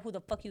 I don't know who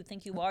the fuck you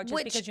think you are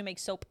just because you make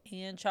soap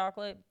and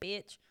chocolate,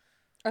 bitch.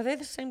 Are they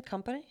the same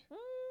company?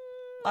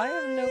 I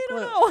have no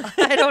clue.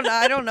 I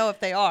don't know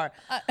if they are.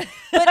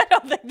 But I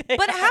don't think they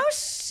are. How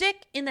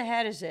sick in the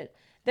head is it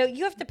that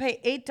you have to pay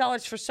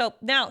 $8 for soap?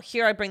 Now,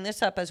 here I bring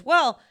this up as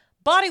well.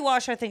 Body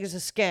wash, I think, is a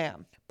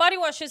scam. Body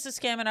wash is a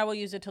scam, and I will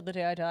use it till the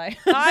day I die.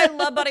 I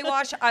love body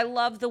wash. I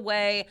love the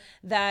way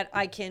that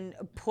I can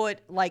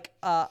put like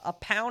a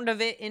pound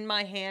of it in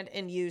my hand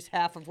and use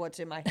half of what's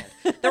in my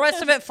hand. The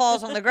rest of it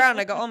falls on the ground.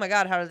 I go, oh my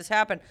God, how did this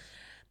happen?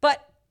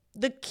 But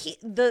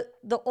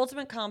the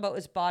ultimate combo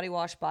is body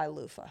wash by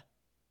loofah.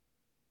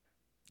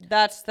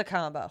 That's the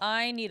combo.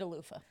 I need a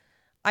loofah.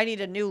 I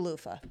need a new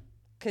loofah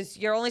because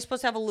you're only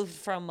supposed to have a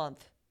loofah for a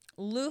month.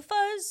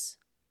 Loofahs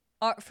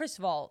are, first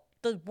of all,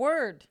 the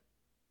word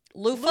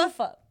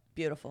loofah.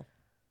 Beautiful.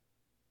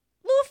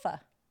 Loofah.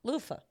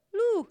 Loofah.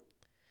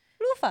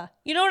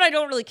 You know what I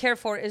don't really care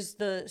for is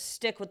the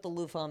stick with the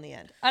loofah on the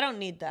end. I don't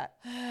need that.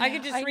 I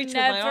could just reach with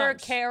my arms. I never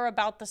care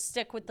about the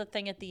stick with the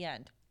thing at the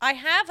end. I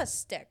have a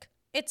stick.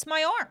 It's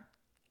my arm.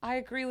 I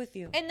agree with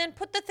you. And then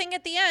put the thing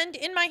at the end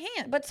in my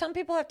hand. But some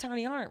people have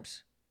tiny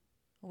arms.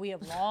 We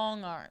have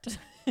long arms.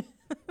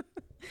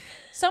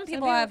 Some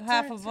people have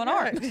half of an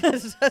arm.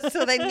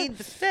 So they need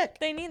the stick.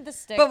 They need the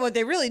stick. But what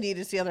they really need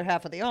is the other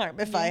half of the arm.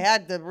 If I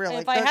had to really...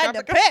 If I had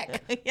to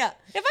pick. Yeah.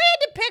 If I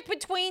had to pick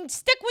between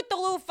stick with the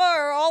loofah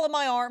or all of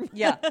my arm.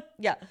 Yeah.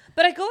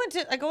 But I go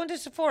into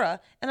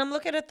Sephora and I'm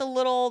looking at the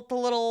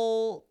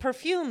little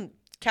perfume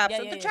caps.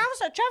 The travel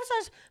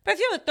size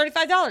perfume is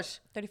 $35.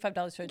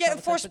 $35 for a Get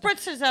 4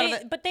 spritzes out of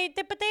it. But they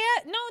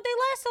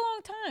last a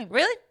long time.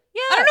 Really?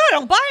 Yeah. I don't know. I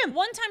don't buy them.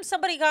 One time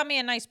somebody got me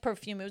a nice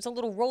perfume. It was a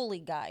little roly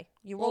guy.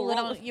 You roll it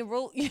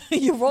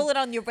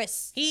on your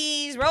wrist.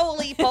 He's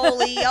roly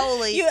poly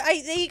oly. He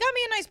got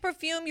me a nice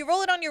perfume. You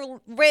roll it on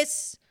your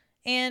wrists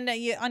and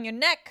on your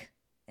neck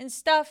and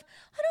stuff.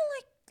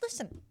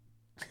 Listen,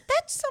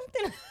 that's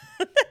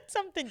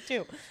something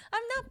too.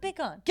 I'm not big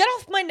on. Get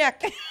off my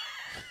neck.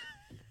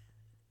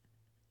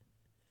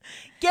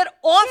 Get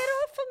off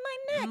of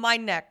my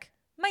neck.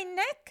 My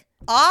neck?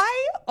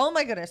 Oh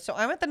my goodness. So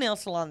I'm at the nail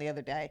salon the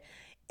other day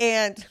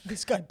and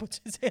this guy puts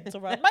his hands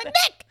around my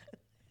neck.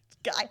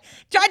 This guy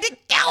tried to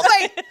kill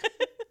me.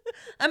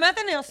 I'm at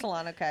the nail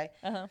salon, okay?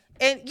 Uh-huh.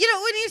 And when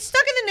you're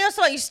stuck in the nail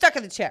salon, you're stuck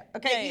in the chair,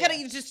 okay?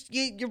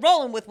 You're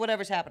rolling with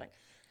whatever's happening.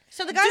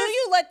 So the guy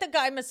you let the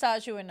guy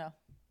massage you or no?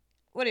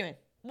 What do you mean?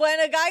 When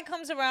a guy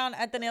comes around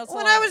at the nail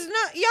salon. When I was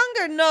not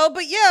younger, no,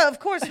 but yeah, of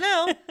course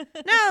now.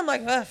 Now I'm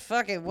like, oh,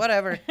 fuck it,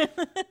 whatever.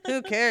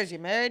 Who cares? You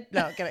married?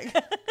 No, kidding.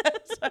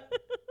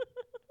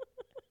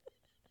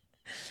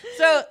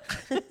 So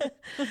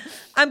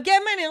I'm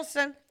getting my nails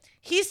done.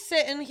 He's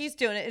sitting, he's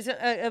doing it. It's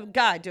a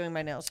guy doing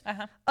my nails.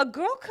 Uh-huh. A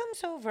girl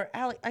comes over,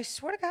 Allie, I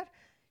swear to God,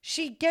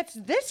 she gets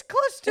this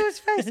close to his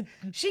face.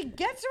 She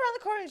gets around the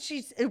corner and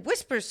it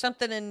whispers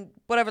something in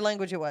whatever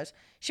language it was.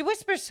 She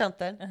whispers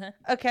something,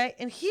 okay?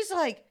 And he's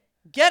like,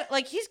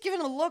 he's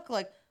giving a look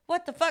like,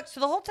 what the fuck? So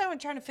the whole time I'm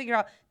trying to figure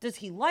out, does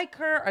he like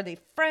her? Are they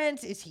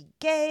friends? Is he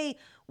gay?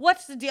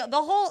 What's the deal?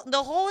 The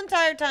whole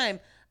entire time,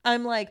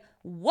 I'm like,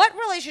 what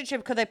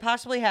relationship could they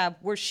possibly have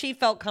where she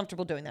felt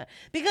comfortable doing that?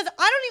 Because I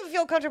don't even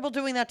feel comfortable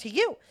doing that to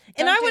you.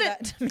 And I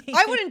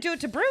wouldn't do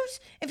it to Bruce.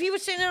 If he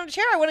was sitting on a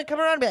chair, I wouldn't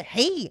come around and be like,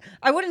 hey,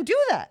 I wouldn't do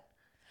that.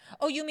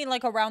 Oh, you mean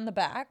like around the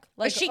back?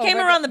 Like she came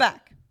around the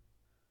back.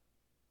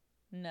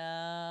 No,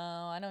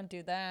 I don't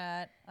do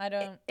that. I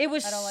don't. It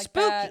was I don't like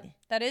spooky. That.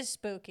 That is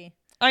spooky.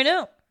 I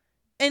know.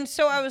 And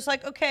so I was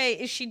like, okay,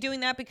 is she doing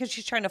that because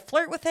she's trying to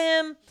flirt with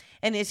him?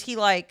 And is he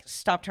like,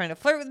 stop trying to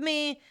flirt with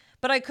me?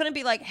 But I couldn't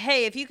be like,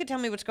 hey, if you could tell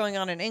me what's going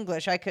on in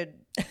English, I could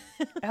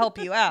help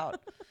you out.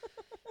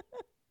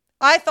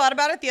 I thought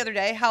about it the other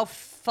day, how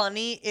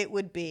funny it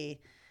would be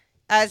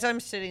as I'm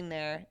sitting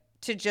there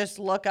to just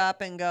look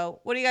up and go,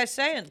 what are you guys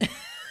saying?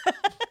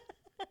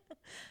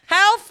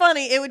 How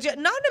funny it would just,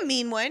 not in a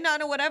mean way,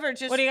 not in a whatever.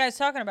 Just, what are you guys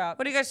talking about?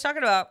 What are you guys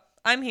talking about?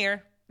 I'm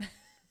here.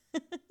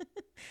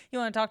 You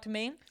want to talk to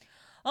me?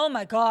 Oh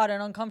my God,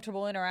 an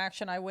uncomfortable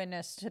interaction I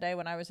witnessed today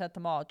when I was at the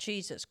mall.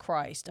 Jesus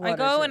Christ. I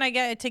go and I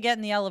get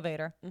in the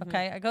elevator. Mm-hmm.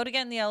 Okay. I go to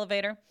get in the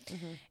elevator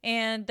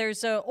and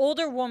there's an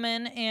older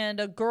woman and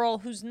a girl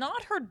who's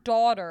not her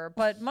daughter,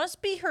 but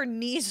must be her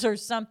niece or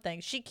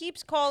something. She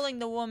keeps calling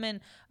the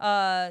woman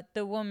Baba.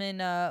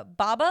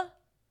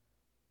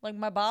 Like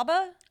my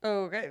Baba.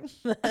 Oh, okay.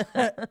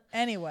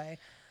 Anyway.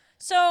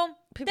 So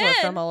people are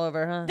from all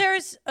over, huh?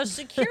 There's a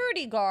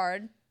security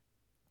guard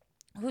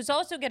who's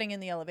also getting in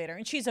the elevator,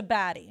 and she's a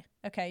baddie.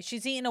 Okay,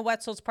 she's eating a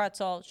Wetzel's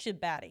pretzel. She's a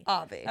baddie.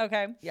 Obvi.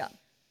 Okay. Yeah.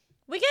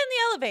 We get in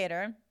the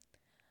elevator,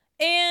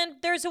 and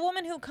there's a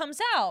woman who comes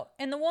out,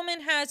 and the woman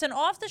has an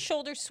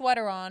off-the-shoulder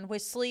sweater on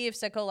with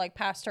sleeves that go like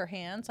past her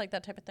hands, like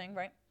that type of thing,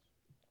 right?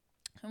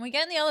 And we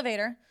get in the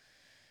elevator,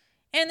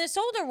 and this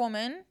older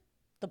woman,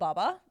 the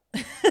Baba,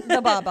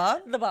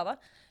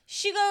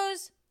 she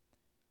goes,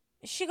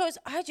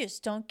 I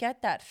just don't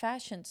get that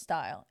fashion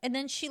style. And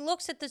then she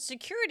looks at the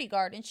security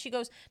guard and she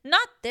goes,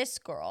 not this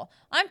girl.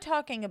 I'm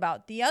talking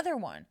about the other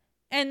one.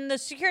 And the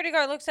security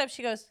guard looks up.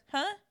 She goes,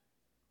 huh?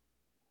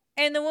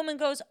 And the woman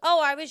goes, oh,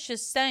 I was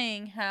just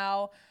saying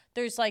how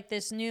there's like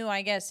this new,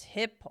 I guess,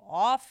 hip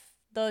off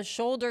the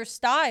shoulder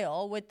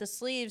style with the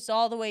sleeves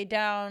all the way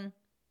down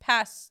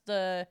past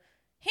the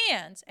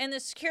hands. And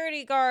the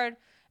security guard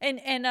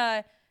and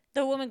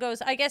the woman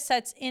goes, I guess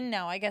that's in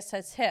now. I guess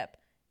that's hip.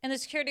 And the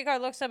security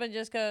guard looks up and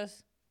just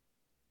goes,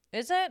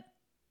 is it?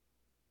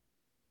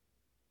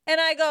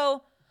 And I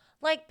go,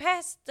 like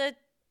past the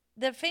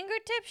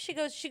fingertips? She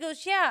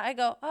goes, yeah. I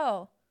go,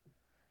 oh.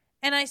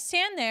 And I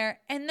stand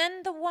there, and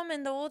then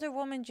the older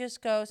woman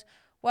just goes,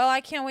 well,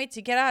 I can't wait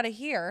to get out of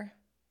here.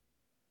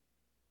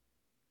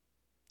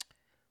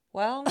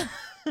 Well,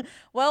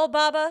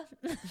 Baba.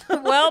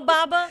 Well,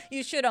 Baba,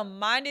 you should have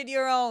minded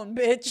your own,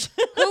 bitch.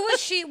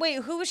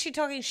 Who was she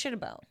talking shit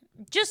about?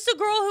 Just the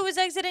girl who was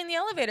exiting the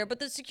elevator, but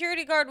the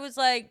security guard was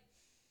like,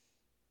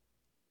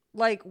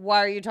 why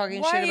are you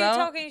talking shit about? Why are you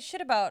talking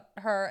shit about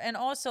her? And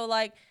also,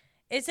 like,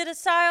 is it a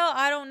style?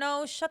 I don't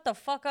know. Shut the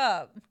fuck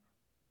up.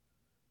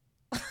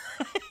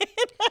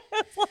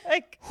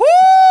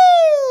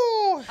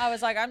 I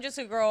was like, I'm just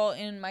a girl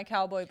in my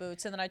cowboy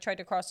boots. And then I tried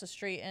to cross the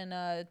street, and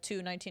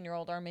 2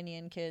 19-year-old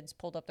Armenian kids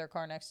pulled up their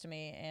car next to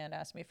me and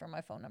asked me for my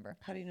phone number.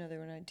 How do you know they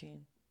were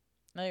 19?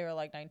 They were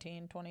like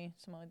 19, 20,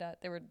 something like that.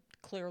 They were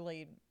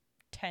clearly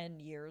 10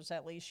 years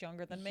at least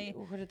younger than me.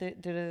 What did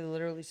they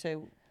literally say,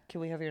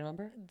 can we have your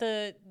number?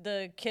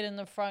 The kid in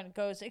the front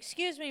goes,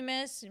 excuse me,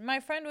 miss, my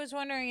friend was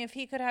wondering if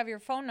he could have your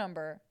phone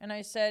number. And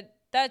I said,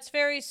 that's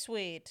very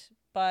sweet,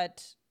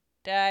 but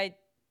I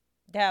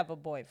have a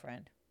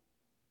boyfriend.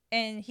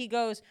 And he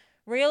goes,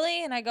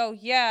 really? And I go,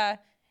 yeah.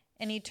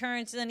 And he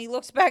turns and then he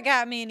looks back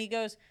at me and he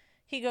goes,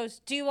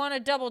 do you want to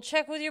double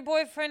check with your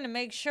boyfriend to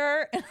make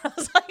sure? And I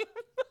was like,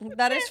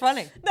 that is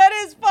funny. That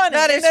is funny.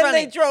 That is funny. And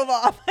then they drove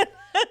off.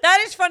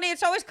 That is funny.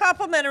 It's always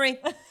complimentary.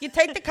 You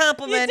take the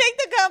compliment.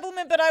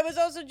 But I was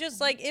also just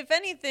like, if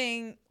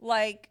anything,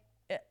 like,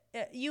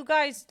 you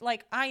guys,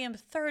 like, I am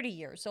 30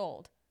 years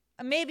old.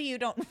 Maybe you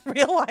don't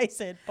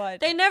realize it, but.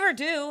 They never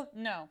do.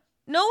 No.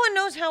 No one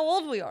knows how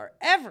old we are,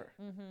 ever.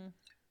 Mm-hmm.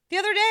 The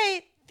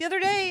other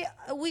day,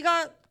 we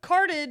got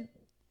carded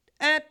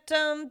at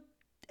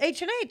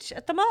H&H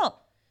at the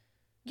mall.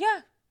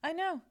 Yeah, I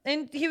know.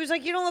 And he was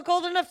like, you don't look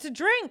old enough to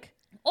drink.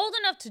 Old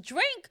enough to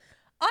drink?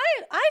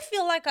 I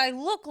feel like I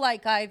look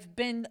like I've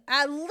been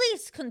at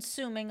least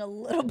consuming a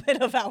little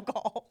bit of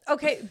alcohol.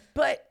 Okay,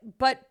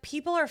 but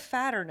people are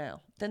fatter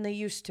now than they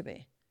used to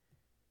be.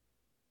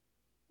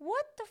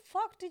 What the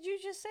fuck did you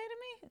just say to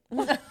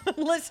me?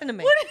 Listen to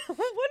me. What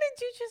did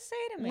you just say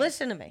to me?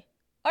 Listen to me.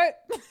 All right.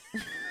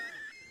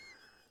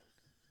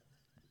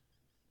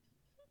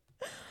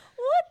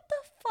 What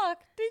the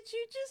fuck did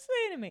you just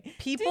say to me?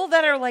 People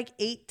that are like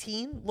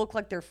 18 look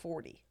like they're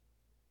 40.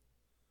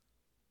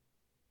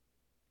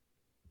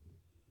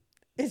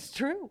 It's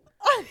true.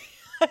 I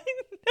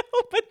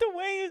know, but the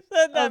way you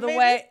said that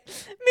made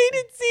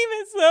it seem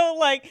as though,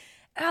 like,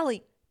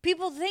 Allie,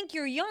 people think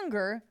you're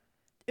younger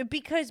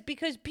because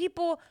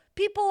people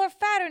are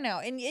fatter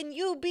now, and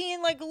you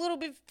being like a little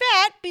bit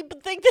fat, people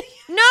think that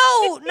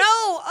no, word.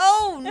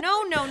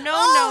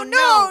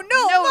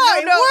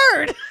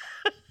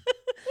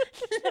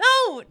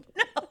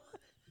 No.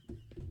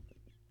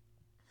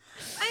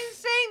 I'm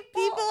saying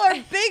people are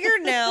bigger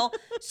now,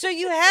 so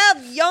you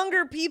have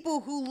younger people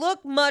who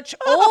look much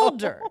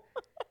older.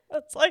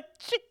 It's like,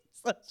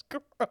 Jesus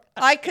Christ.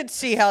 I could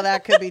see how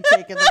that could be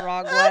taken the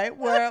wrong way.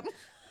 Well,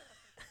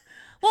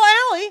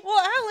 Allie,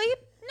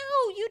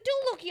 no, you do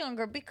look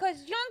younger because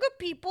younger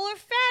people are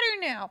fatter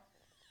now.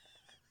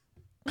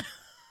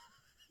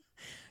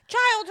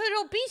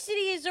 Childhood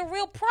obesity is a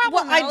real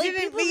problem. Well,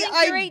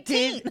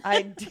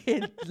 I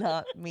did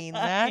not mean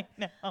that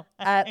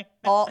at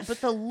all.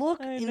 But the look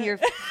in your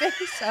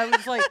face, I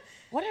was like,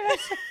 what did I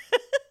say?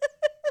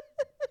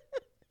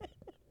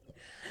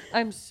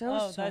 I'm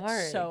so sorry.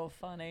 That's so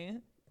funny.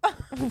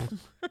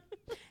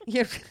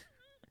 You're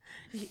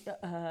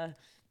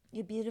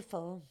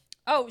beautiful.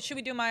 Oh, should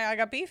we do my I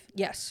got beef?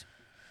 Yes.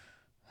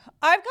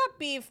 I've got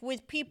beef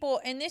with people,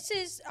 and this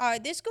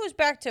goes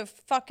back to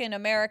fucking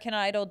American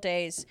Idol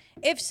days.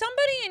 If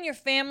somebody in your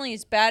family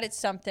is bad at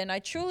something, I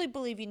truly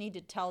believe you need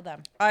to tell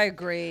them. I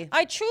agree.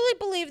 I truly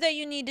believe that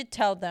you need to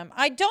tell them.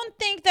 I don't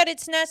think that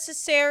it's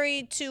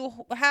necessary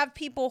to have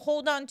people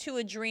hold on to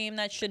a dream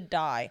that should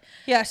die.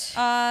 Yes.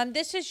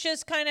 This is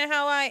just kind of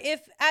how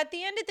if at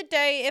the end of the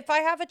day, if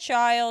I have a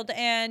child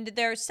and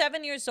they're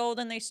 7 years old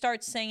and they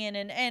start singing,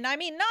 and I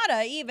mean, not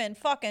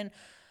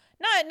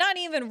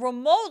even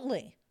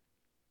remotely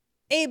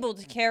able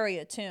to carry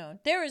a tune.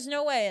 There is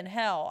no way in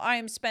hell I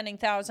am spending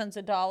thousands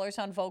of dollars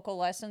on vocal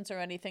lessons or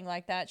anything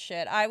like that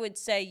shit. I would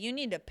say you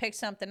need to pick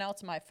something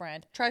else, my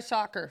friend. Try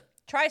soccer.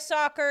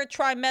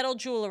 Try metal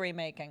jewelry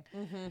making.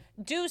 Mm-hmm.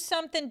 Do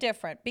something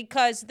different,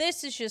 because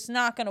this is just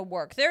not going to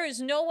work. There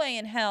is no way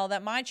in hell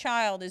that my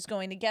child is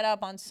going to get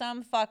up on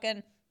some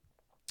fucking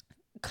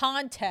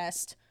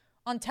contest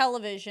on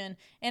television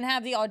and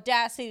have the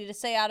audacity to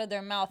say out of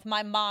their mouth,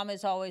 my mom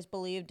has always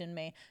believed in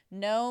me.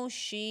 No,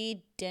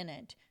 she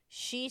didn't.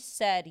 She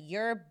said,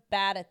 you're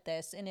bad at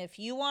this, and if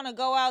you want to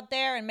go out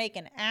there and make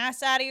an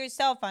ass out of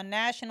yourself on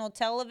national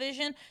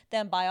television,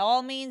 then by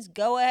all means,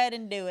 go ahead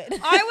and do it.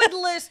 I would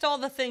list all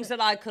the things that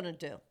I couldn't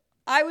do.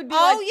 I would be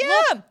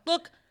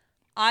look,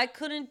 I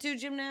couldn't do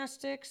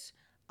gymnastics.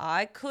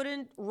 I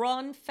couldn't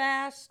run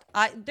fast.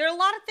 There are a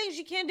lot of things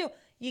you can't do.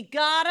 You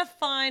gotta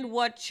find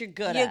what you're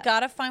good at. You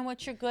gotta find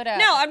what you're good at.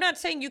 No, I'm not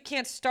saying you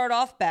can't start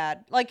off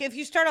bad. Like, if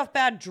you start off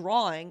bad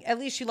drawing, at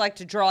least you like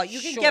to draw.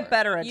 You can get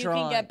better at drawing.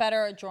 You can get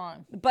better at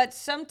drawing. But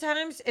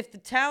sometimes, if the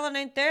talent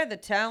ain't there, the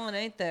talent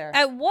ain't there.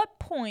 At what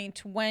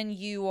point when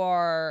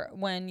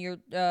your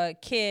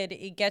kid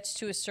it gets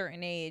to a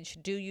certain age,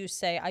 do you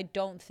say, I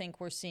don't think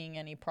we're seeing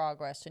any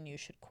progress and you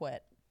should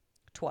quit?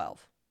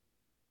 12.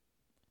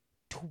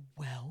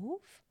 12?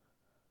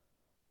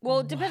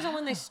 Well, it depends on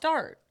when they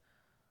start.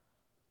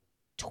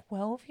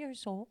 12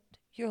 years old?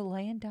 You're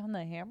laying down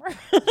the hammer?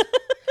 Well,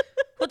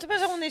 it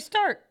depends on when they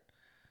start.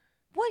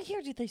 What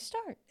year did they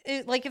start?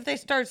 Like, if they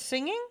start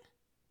singing,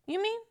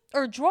 you mean?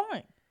 Or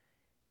drawing?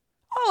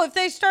 Oh, if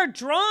they start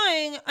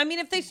drawing,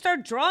 if they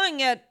start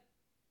drawing at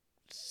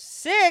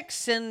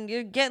 6 and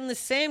you're getting the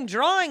same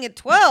drawing at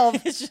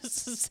 12. It's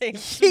just the same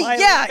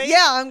Yeah,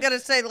 I'm going to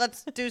say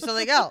let's do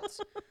something else.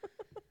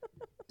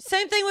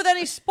 Same thing with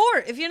any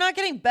sport. If you're not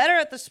getting better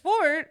at the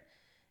sport,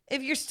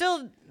 if you're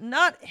still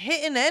not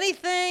hitting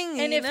anything.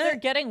 And if they're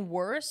getting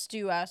worse, do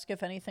you ask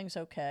if anything's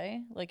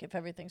okay? Like, if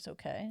everything's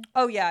okay?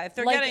 Oh, yeah. If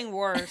they're getting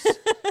worse.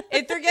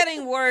 If they're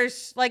getting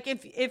worse, like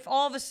if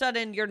all of a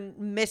sudden you're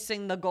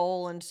missing the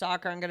goal in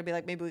soccer, I'm going to be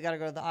like, maybe we got to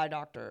go to the eye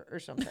doctor or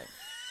something.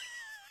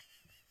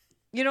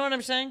 You know what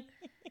I'm saying?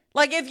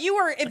 Like, if you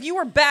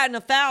were batting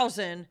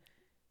 1,000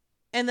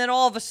 and then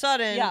all of a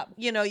sudden,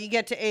 you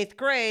get to 8th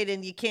grade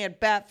and you can't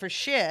bat for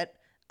shit,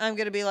 I'm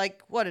going to be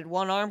like, what, did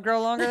one arm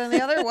grow longer than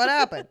the other? What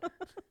happened?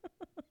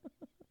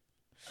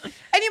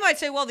 And you might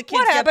say, well, the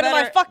kids get better. What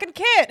happened to my fucking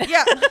kid?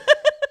 Yeah.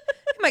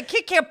 My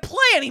kid can't play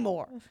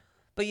anymore.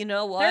 But you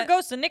know what? There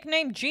goes the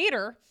nickname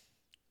Jeter.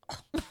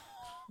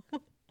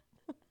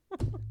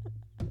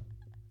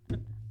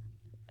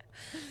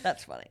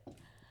 That's funny.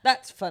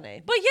 That's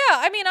funny. But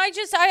yeah,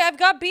 I've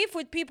got beef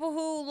with people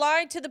who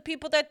lie to the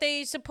people that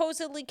they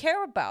supposedly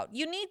care about.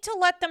 You need to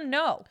let them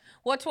know.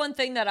 What's one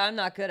thing that I'm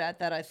not good at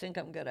that I think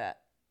I'm good at?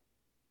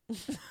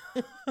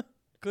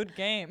 Good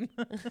game.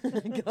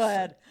 Go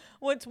ahead.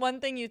 What's one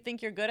thing you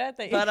think you're good at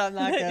but I'm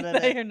not good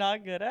at that you're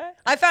not good at?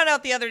 I found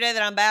out the other day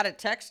that I'm bad at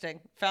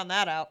texting. Found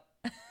that out.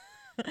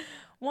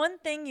 One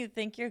thing you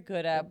think you're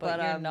good at, but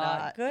you're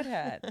not good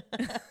at.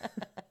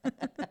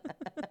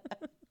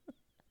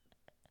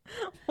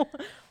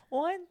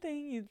 One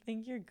thing you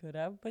think you're good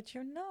at, but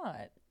you're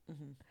not.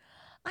 Mm-hmm.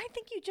 I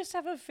think you just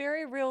have a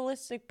very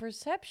realistic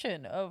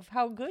perception of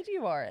how good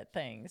you are at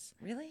things.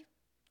 Really?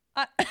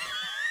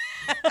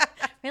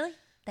 Really?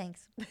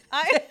 Thanks.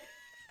 I'm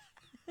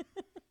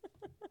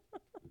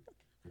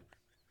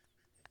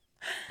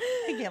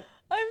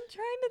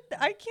trying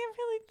to. I can't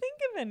really think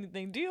of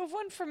anything. Do you have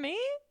one for me?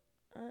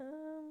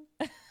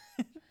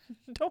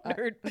 Don't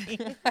hurt me.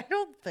 I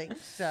don't think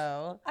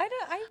so.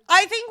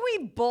 I think we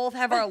both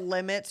have our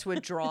limits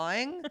with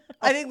drawing.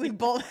 I think we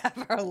both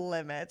have our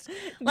limits.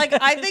 Like,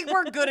 I think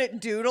we're good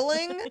at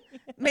doodling,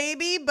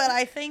 maybe, but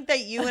I think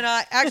that you and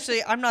I,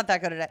 actually, I'm not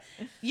that good at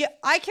it. Yeah,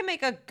 I can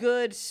make a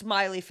good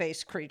smiley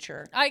face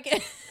creature. I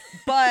can,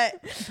 but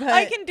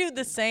I can do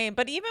the same.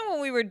 But even when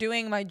we were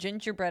doing my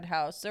gingerbread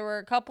house, there were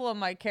a couple of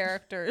my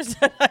characters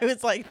that I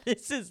was like,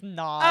 this is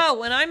not. Oh,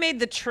 when I made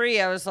the tree,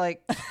 I was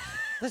like,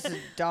 this is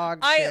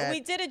dog shit. We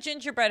did a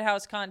gingerbread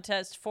house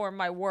contest for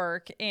my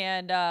work,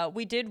 and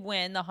we did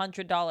win the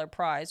 $100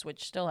 prize,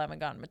 which still haven't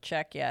gotten a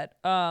check yet.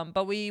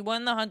 But we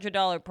won the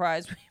 $100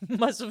 prize. We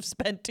must have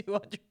spent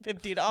 $250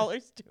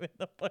 doing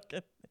the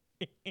fucking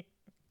thing.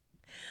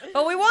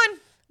 But we won.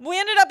 We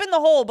ended up in the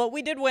hole, but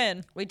we did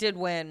win. We did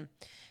win.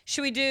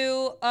 Should we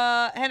do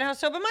Hen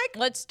House Open Mic?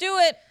 Let's do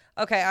it.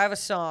 Okay, I have a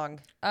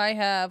song. I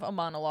have a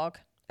monologue.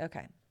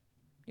 Okay.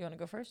 You want to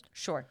go first?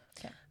 Sure.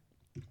 Okay.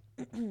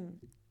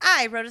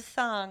 I wrote a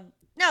song.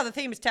 Now the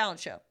theme is talent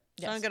show. So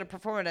yes. I'm going to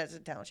perform it as a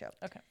talent show.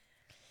 Okay.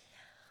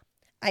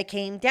 I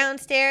came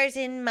downstairs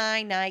in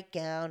my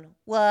nightgown.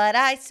 What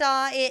I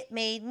saw, it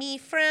made me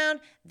frown.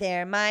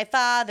 There my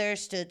father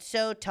stood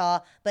so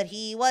tall, but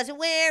he wasn't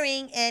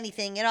wearing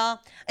anything at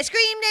all. I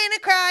screamed and I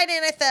cried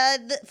and I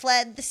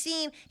fled the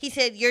scene. He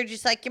said, "You're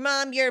just like your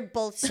mom. You're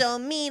both so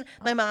mean."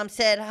 My mom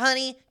said,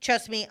 "Honey,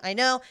 trust me, I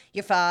know.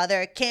 Your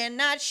father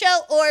cannot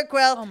show or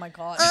grow." Oh, my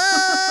God.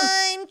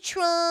 I'm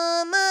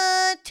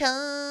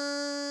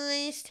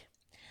traumatized.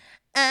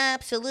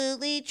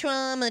 Absolutely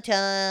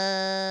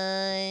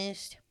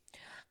traumatized.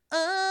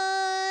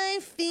 I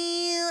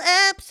feel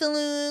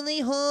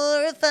absolutely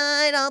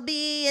horrified. I'll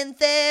be in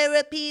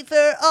therapy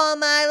for all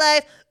my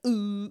life.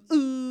 Ooh,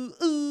 ooh,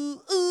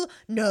 ooh, ooh.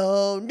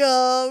 No,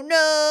 no,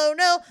 no,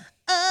 no.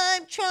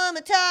 I'm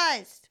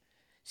traumatized.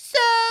 So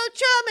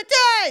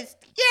traumatized.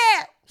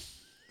 Yeah.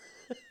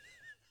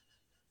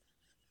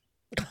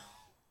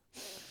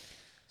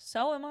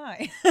 So am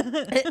I.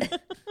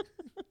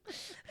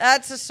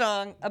 That's a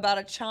song about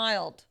a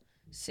child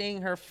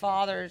seeing her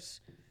father's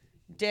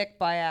dick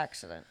by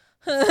accident.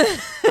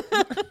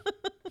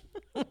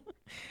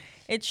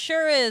 It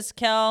sure is,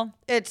 Kel.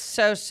 It's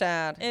so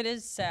sad. It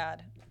is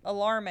sad.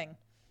 Alarming.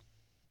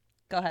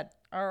 Go ahead.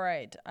 All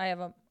right. I have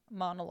a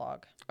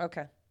monologue.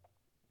 Okay.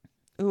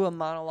 Ooh, a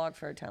monologue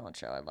for a talent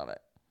show. I love it.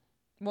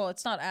 Well,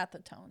 it's not at the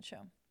talent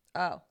show.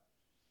 Oh.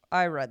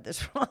 I read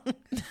this wrong.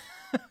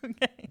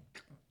 Okay.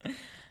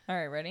 All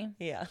right, ready?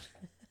 Yeah.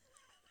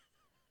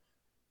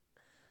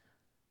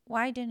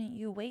 Why didn't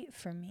you wait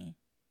for me?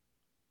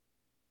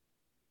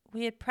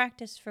 We had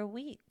practiced for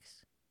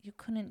weeks. You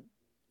couldn't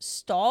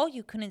stall.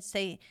 You couldn't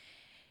say,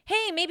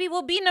 "Hey, maybe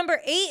we'll be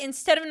number 8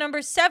 instead of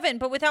number 7,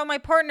 but without my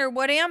partner,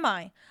 what am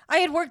I?" I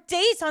had worked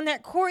days on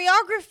that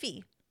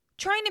choreography,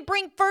 trying to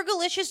bring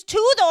Fergalicious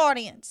to the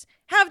audience,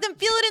 have them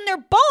feel it in their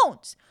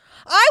bones.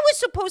 I was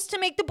supposed to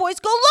make the boys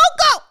go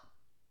loco.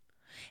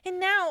 And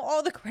now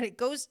all the credit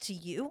goes to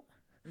you.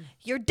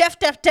 Your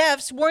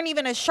defs weren't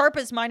even as sharp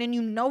as mine, and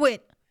you know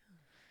it.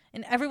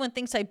 And everyone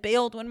thinks I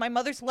bailed when my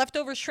mother's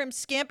leftover shrimp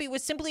scampi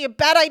was simply a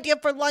bad idea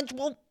for lunch.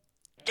 Well,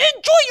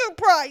 enjoy your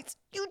prize,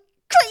 you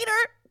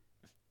traitor.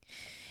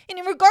 And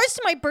in regards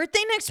to my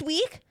birthday next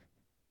week,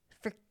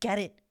 forget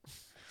it.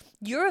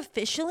 You're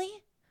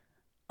officially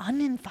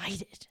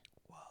uninvited.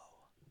 Whoa.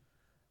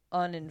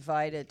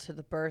 Uninvited to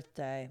the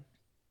birthday.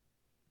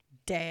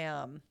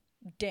 Damn.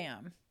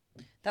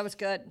 That was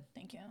good.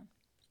 Thank you.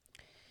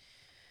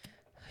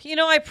 You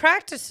know, I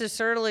practiced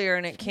this earlier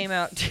and it came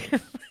out too.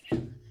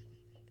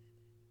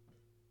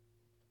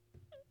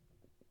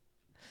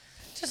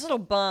 Just a little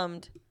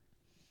bummed.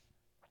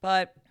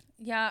 But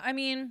yeah, I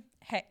mean,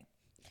 hey,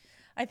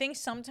 I think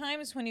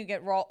sometimes when you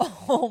get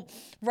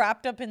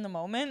wrapped up in the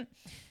moment,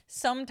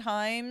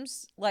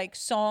 sometimes like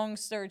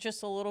songs, they're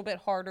just a little bit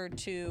harder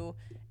to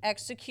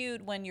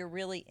execute when you're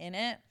really in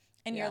it.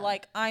 And you're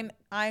like, I'm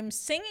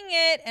singing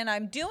it and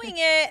I'm doing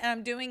it and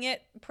I'm doing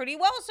it pretty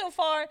well so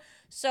far.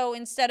 So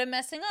instead of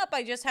messing up,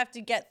 I just have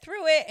to get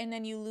through it, and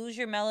then you lose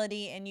your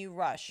melody and you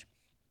rush.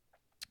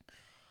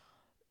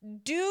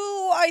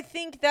 Do I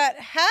think that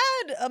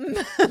had a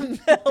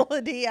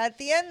melody at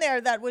the end there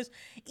that was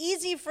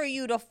easy for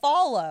you to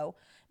follow?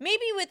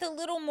 Maybe with a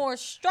little more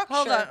structure.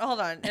 Hold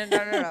on.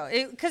 No.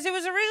 Because it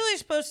was originally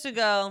supposed to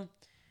go,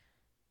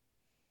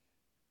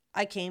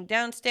 I came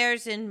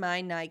downstairs in my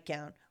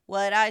nightgown.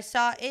 What I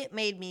saw, it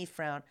made me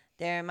frown.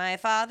 There my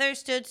father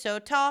stood so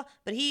tall,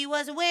 but he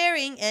wasn't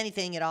wearing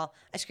anything at all.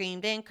 I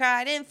screamed and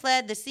cried and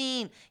fled the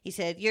scene. He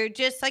said, you're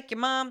just like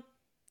your mom.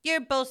 You're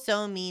both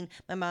so mean.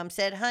 My mom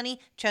said, honey,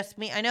 trust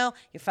me, I know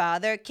your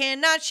father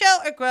cannot show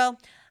or grow.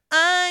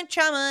 I'm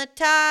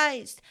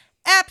traumatized,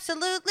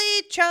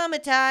 absolutely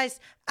traumatized.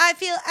 I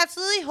feel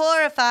absolutely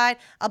horrified.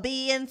 I'll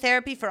be in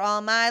therapy for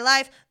all my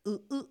life.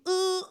 Ooh, ooh,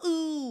 ooh,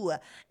 ooh.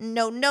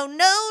 No, no,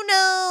 no,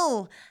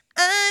 no.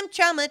 I'm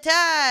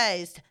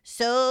traumatized,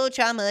 so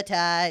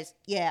traumatized.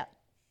 Yeah.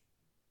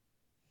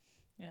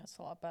 Yeah, it's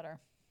a lot better.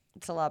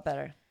 It's a lot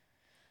better.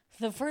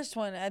 The first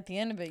one, at the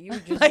end of it, you were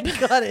just I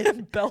got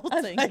it.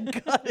 belting. I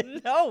got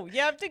it. No,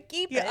 you have to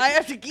keep it. I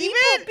have to keep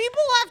it?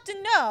 People have to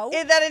know.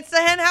 That it's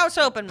the hen house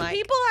open mic.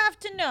 People have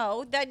to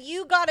know that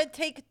you got to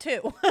take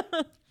 2.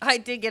 I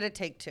did get a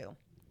take 2.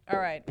 All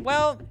right.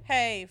 Well,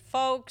 hey,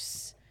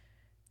 folks.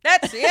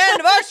 That's the end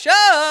of our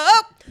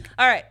show.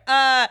 All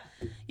right.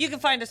 You can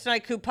find us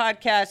at NIGHTCOOP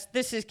Podcast.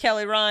 This is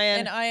Kelly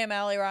Ryan. And I am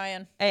Allie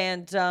Ryan.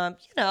 And, give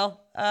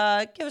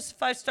us a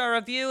 5-star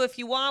review if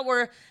you want.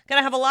 We're going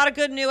to have a lot of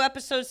good new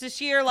episodes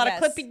this year. A lot of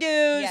clippy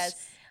doos.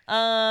 Yes.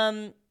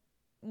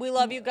 We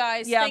love you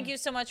guys. Yeah. Thank you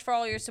so much for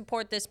all your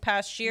support this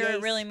past year. Yes.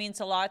 It really means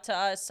a lot to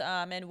us.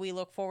 And we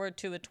look forward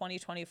to a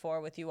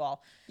 2024 with you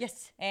all.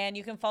 Yes. And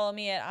you can follow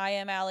me at I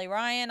am Allie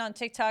Ryan on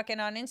TikTok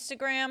and on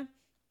Instagram.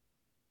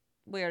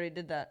 We already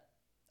did that.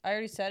 I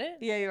already said it?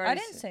 Yeah, you already I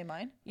didn't say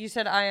mine. You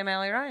said I am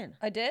Allie Ryan.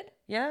 I did?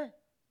 Yeah.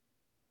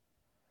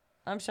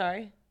 I'm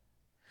sorry.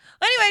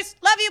 Anyways,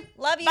 love you.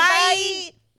 Love you. Bye. Bye.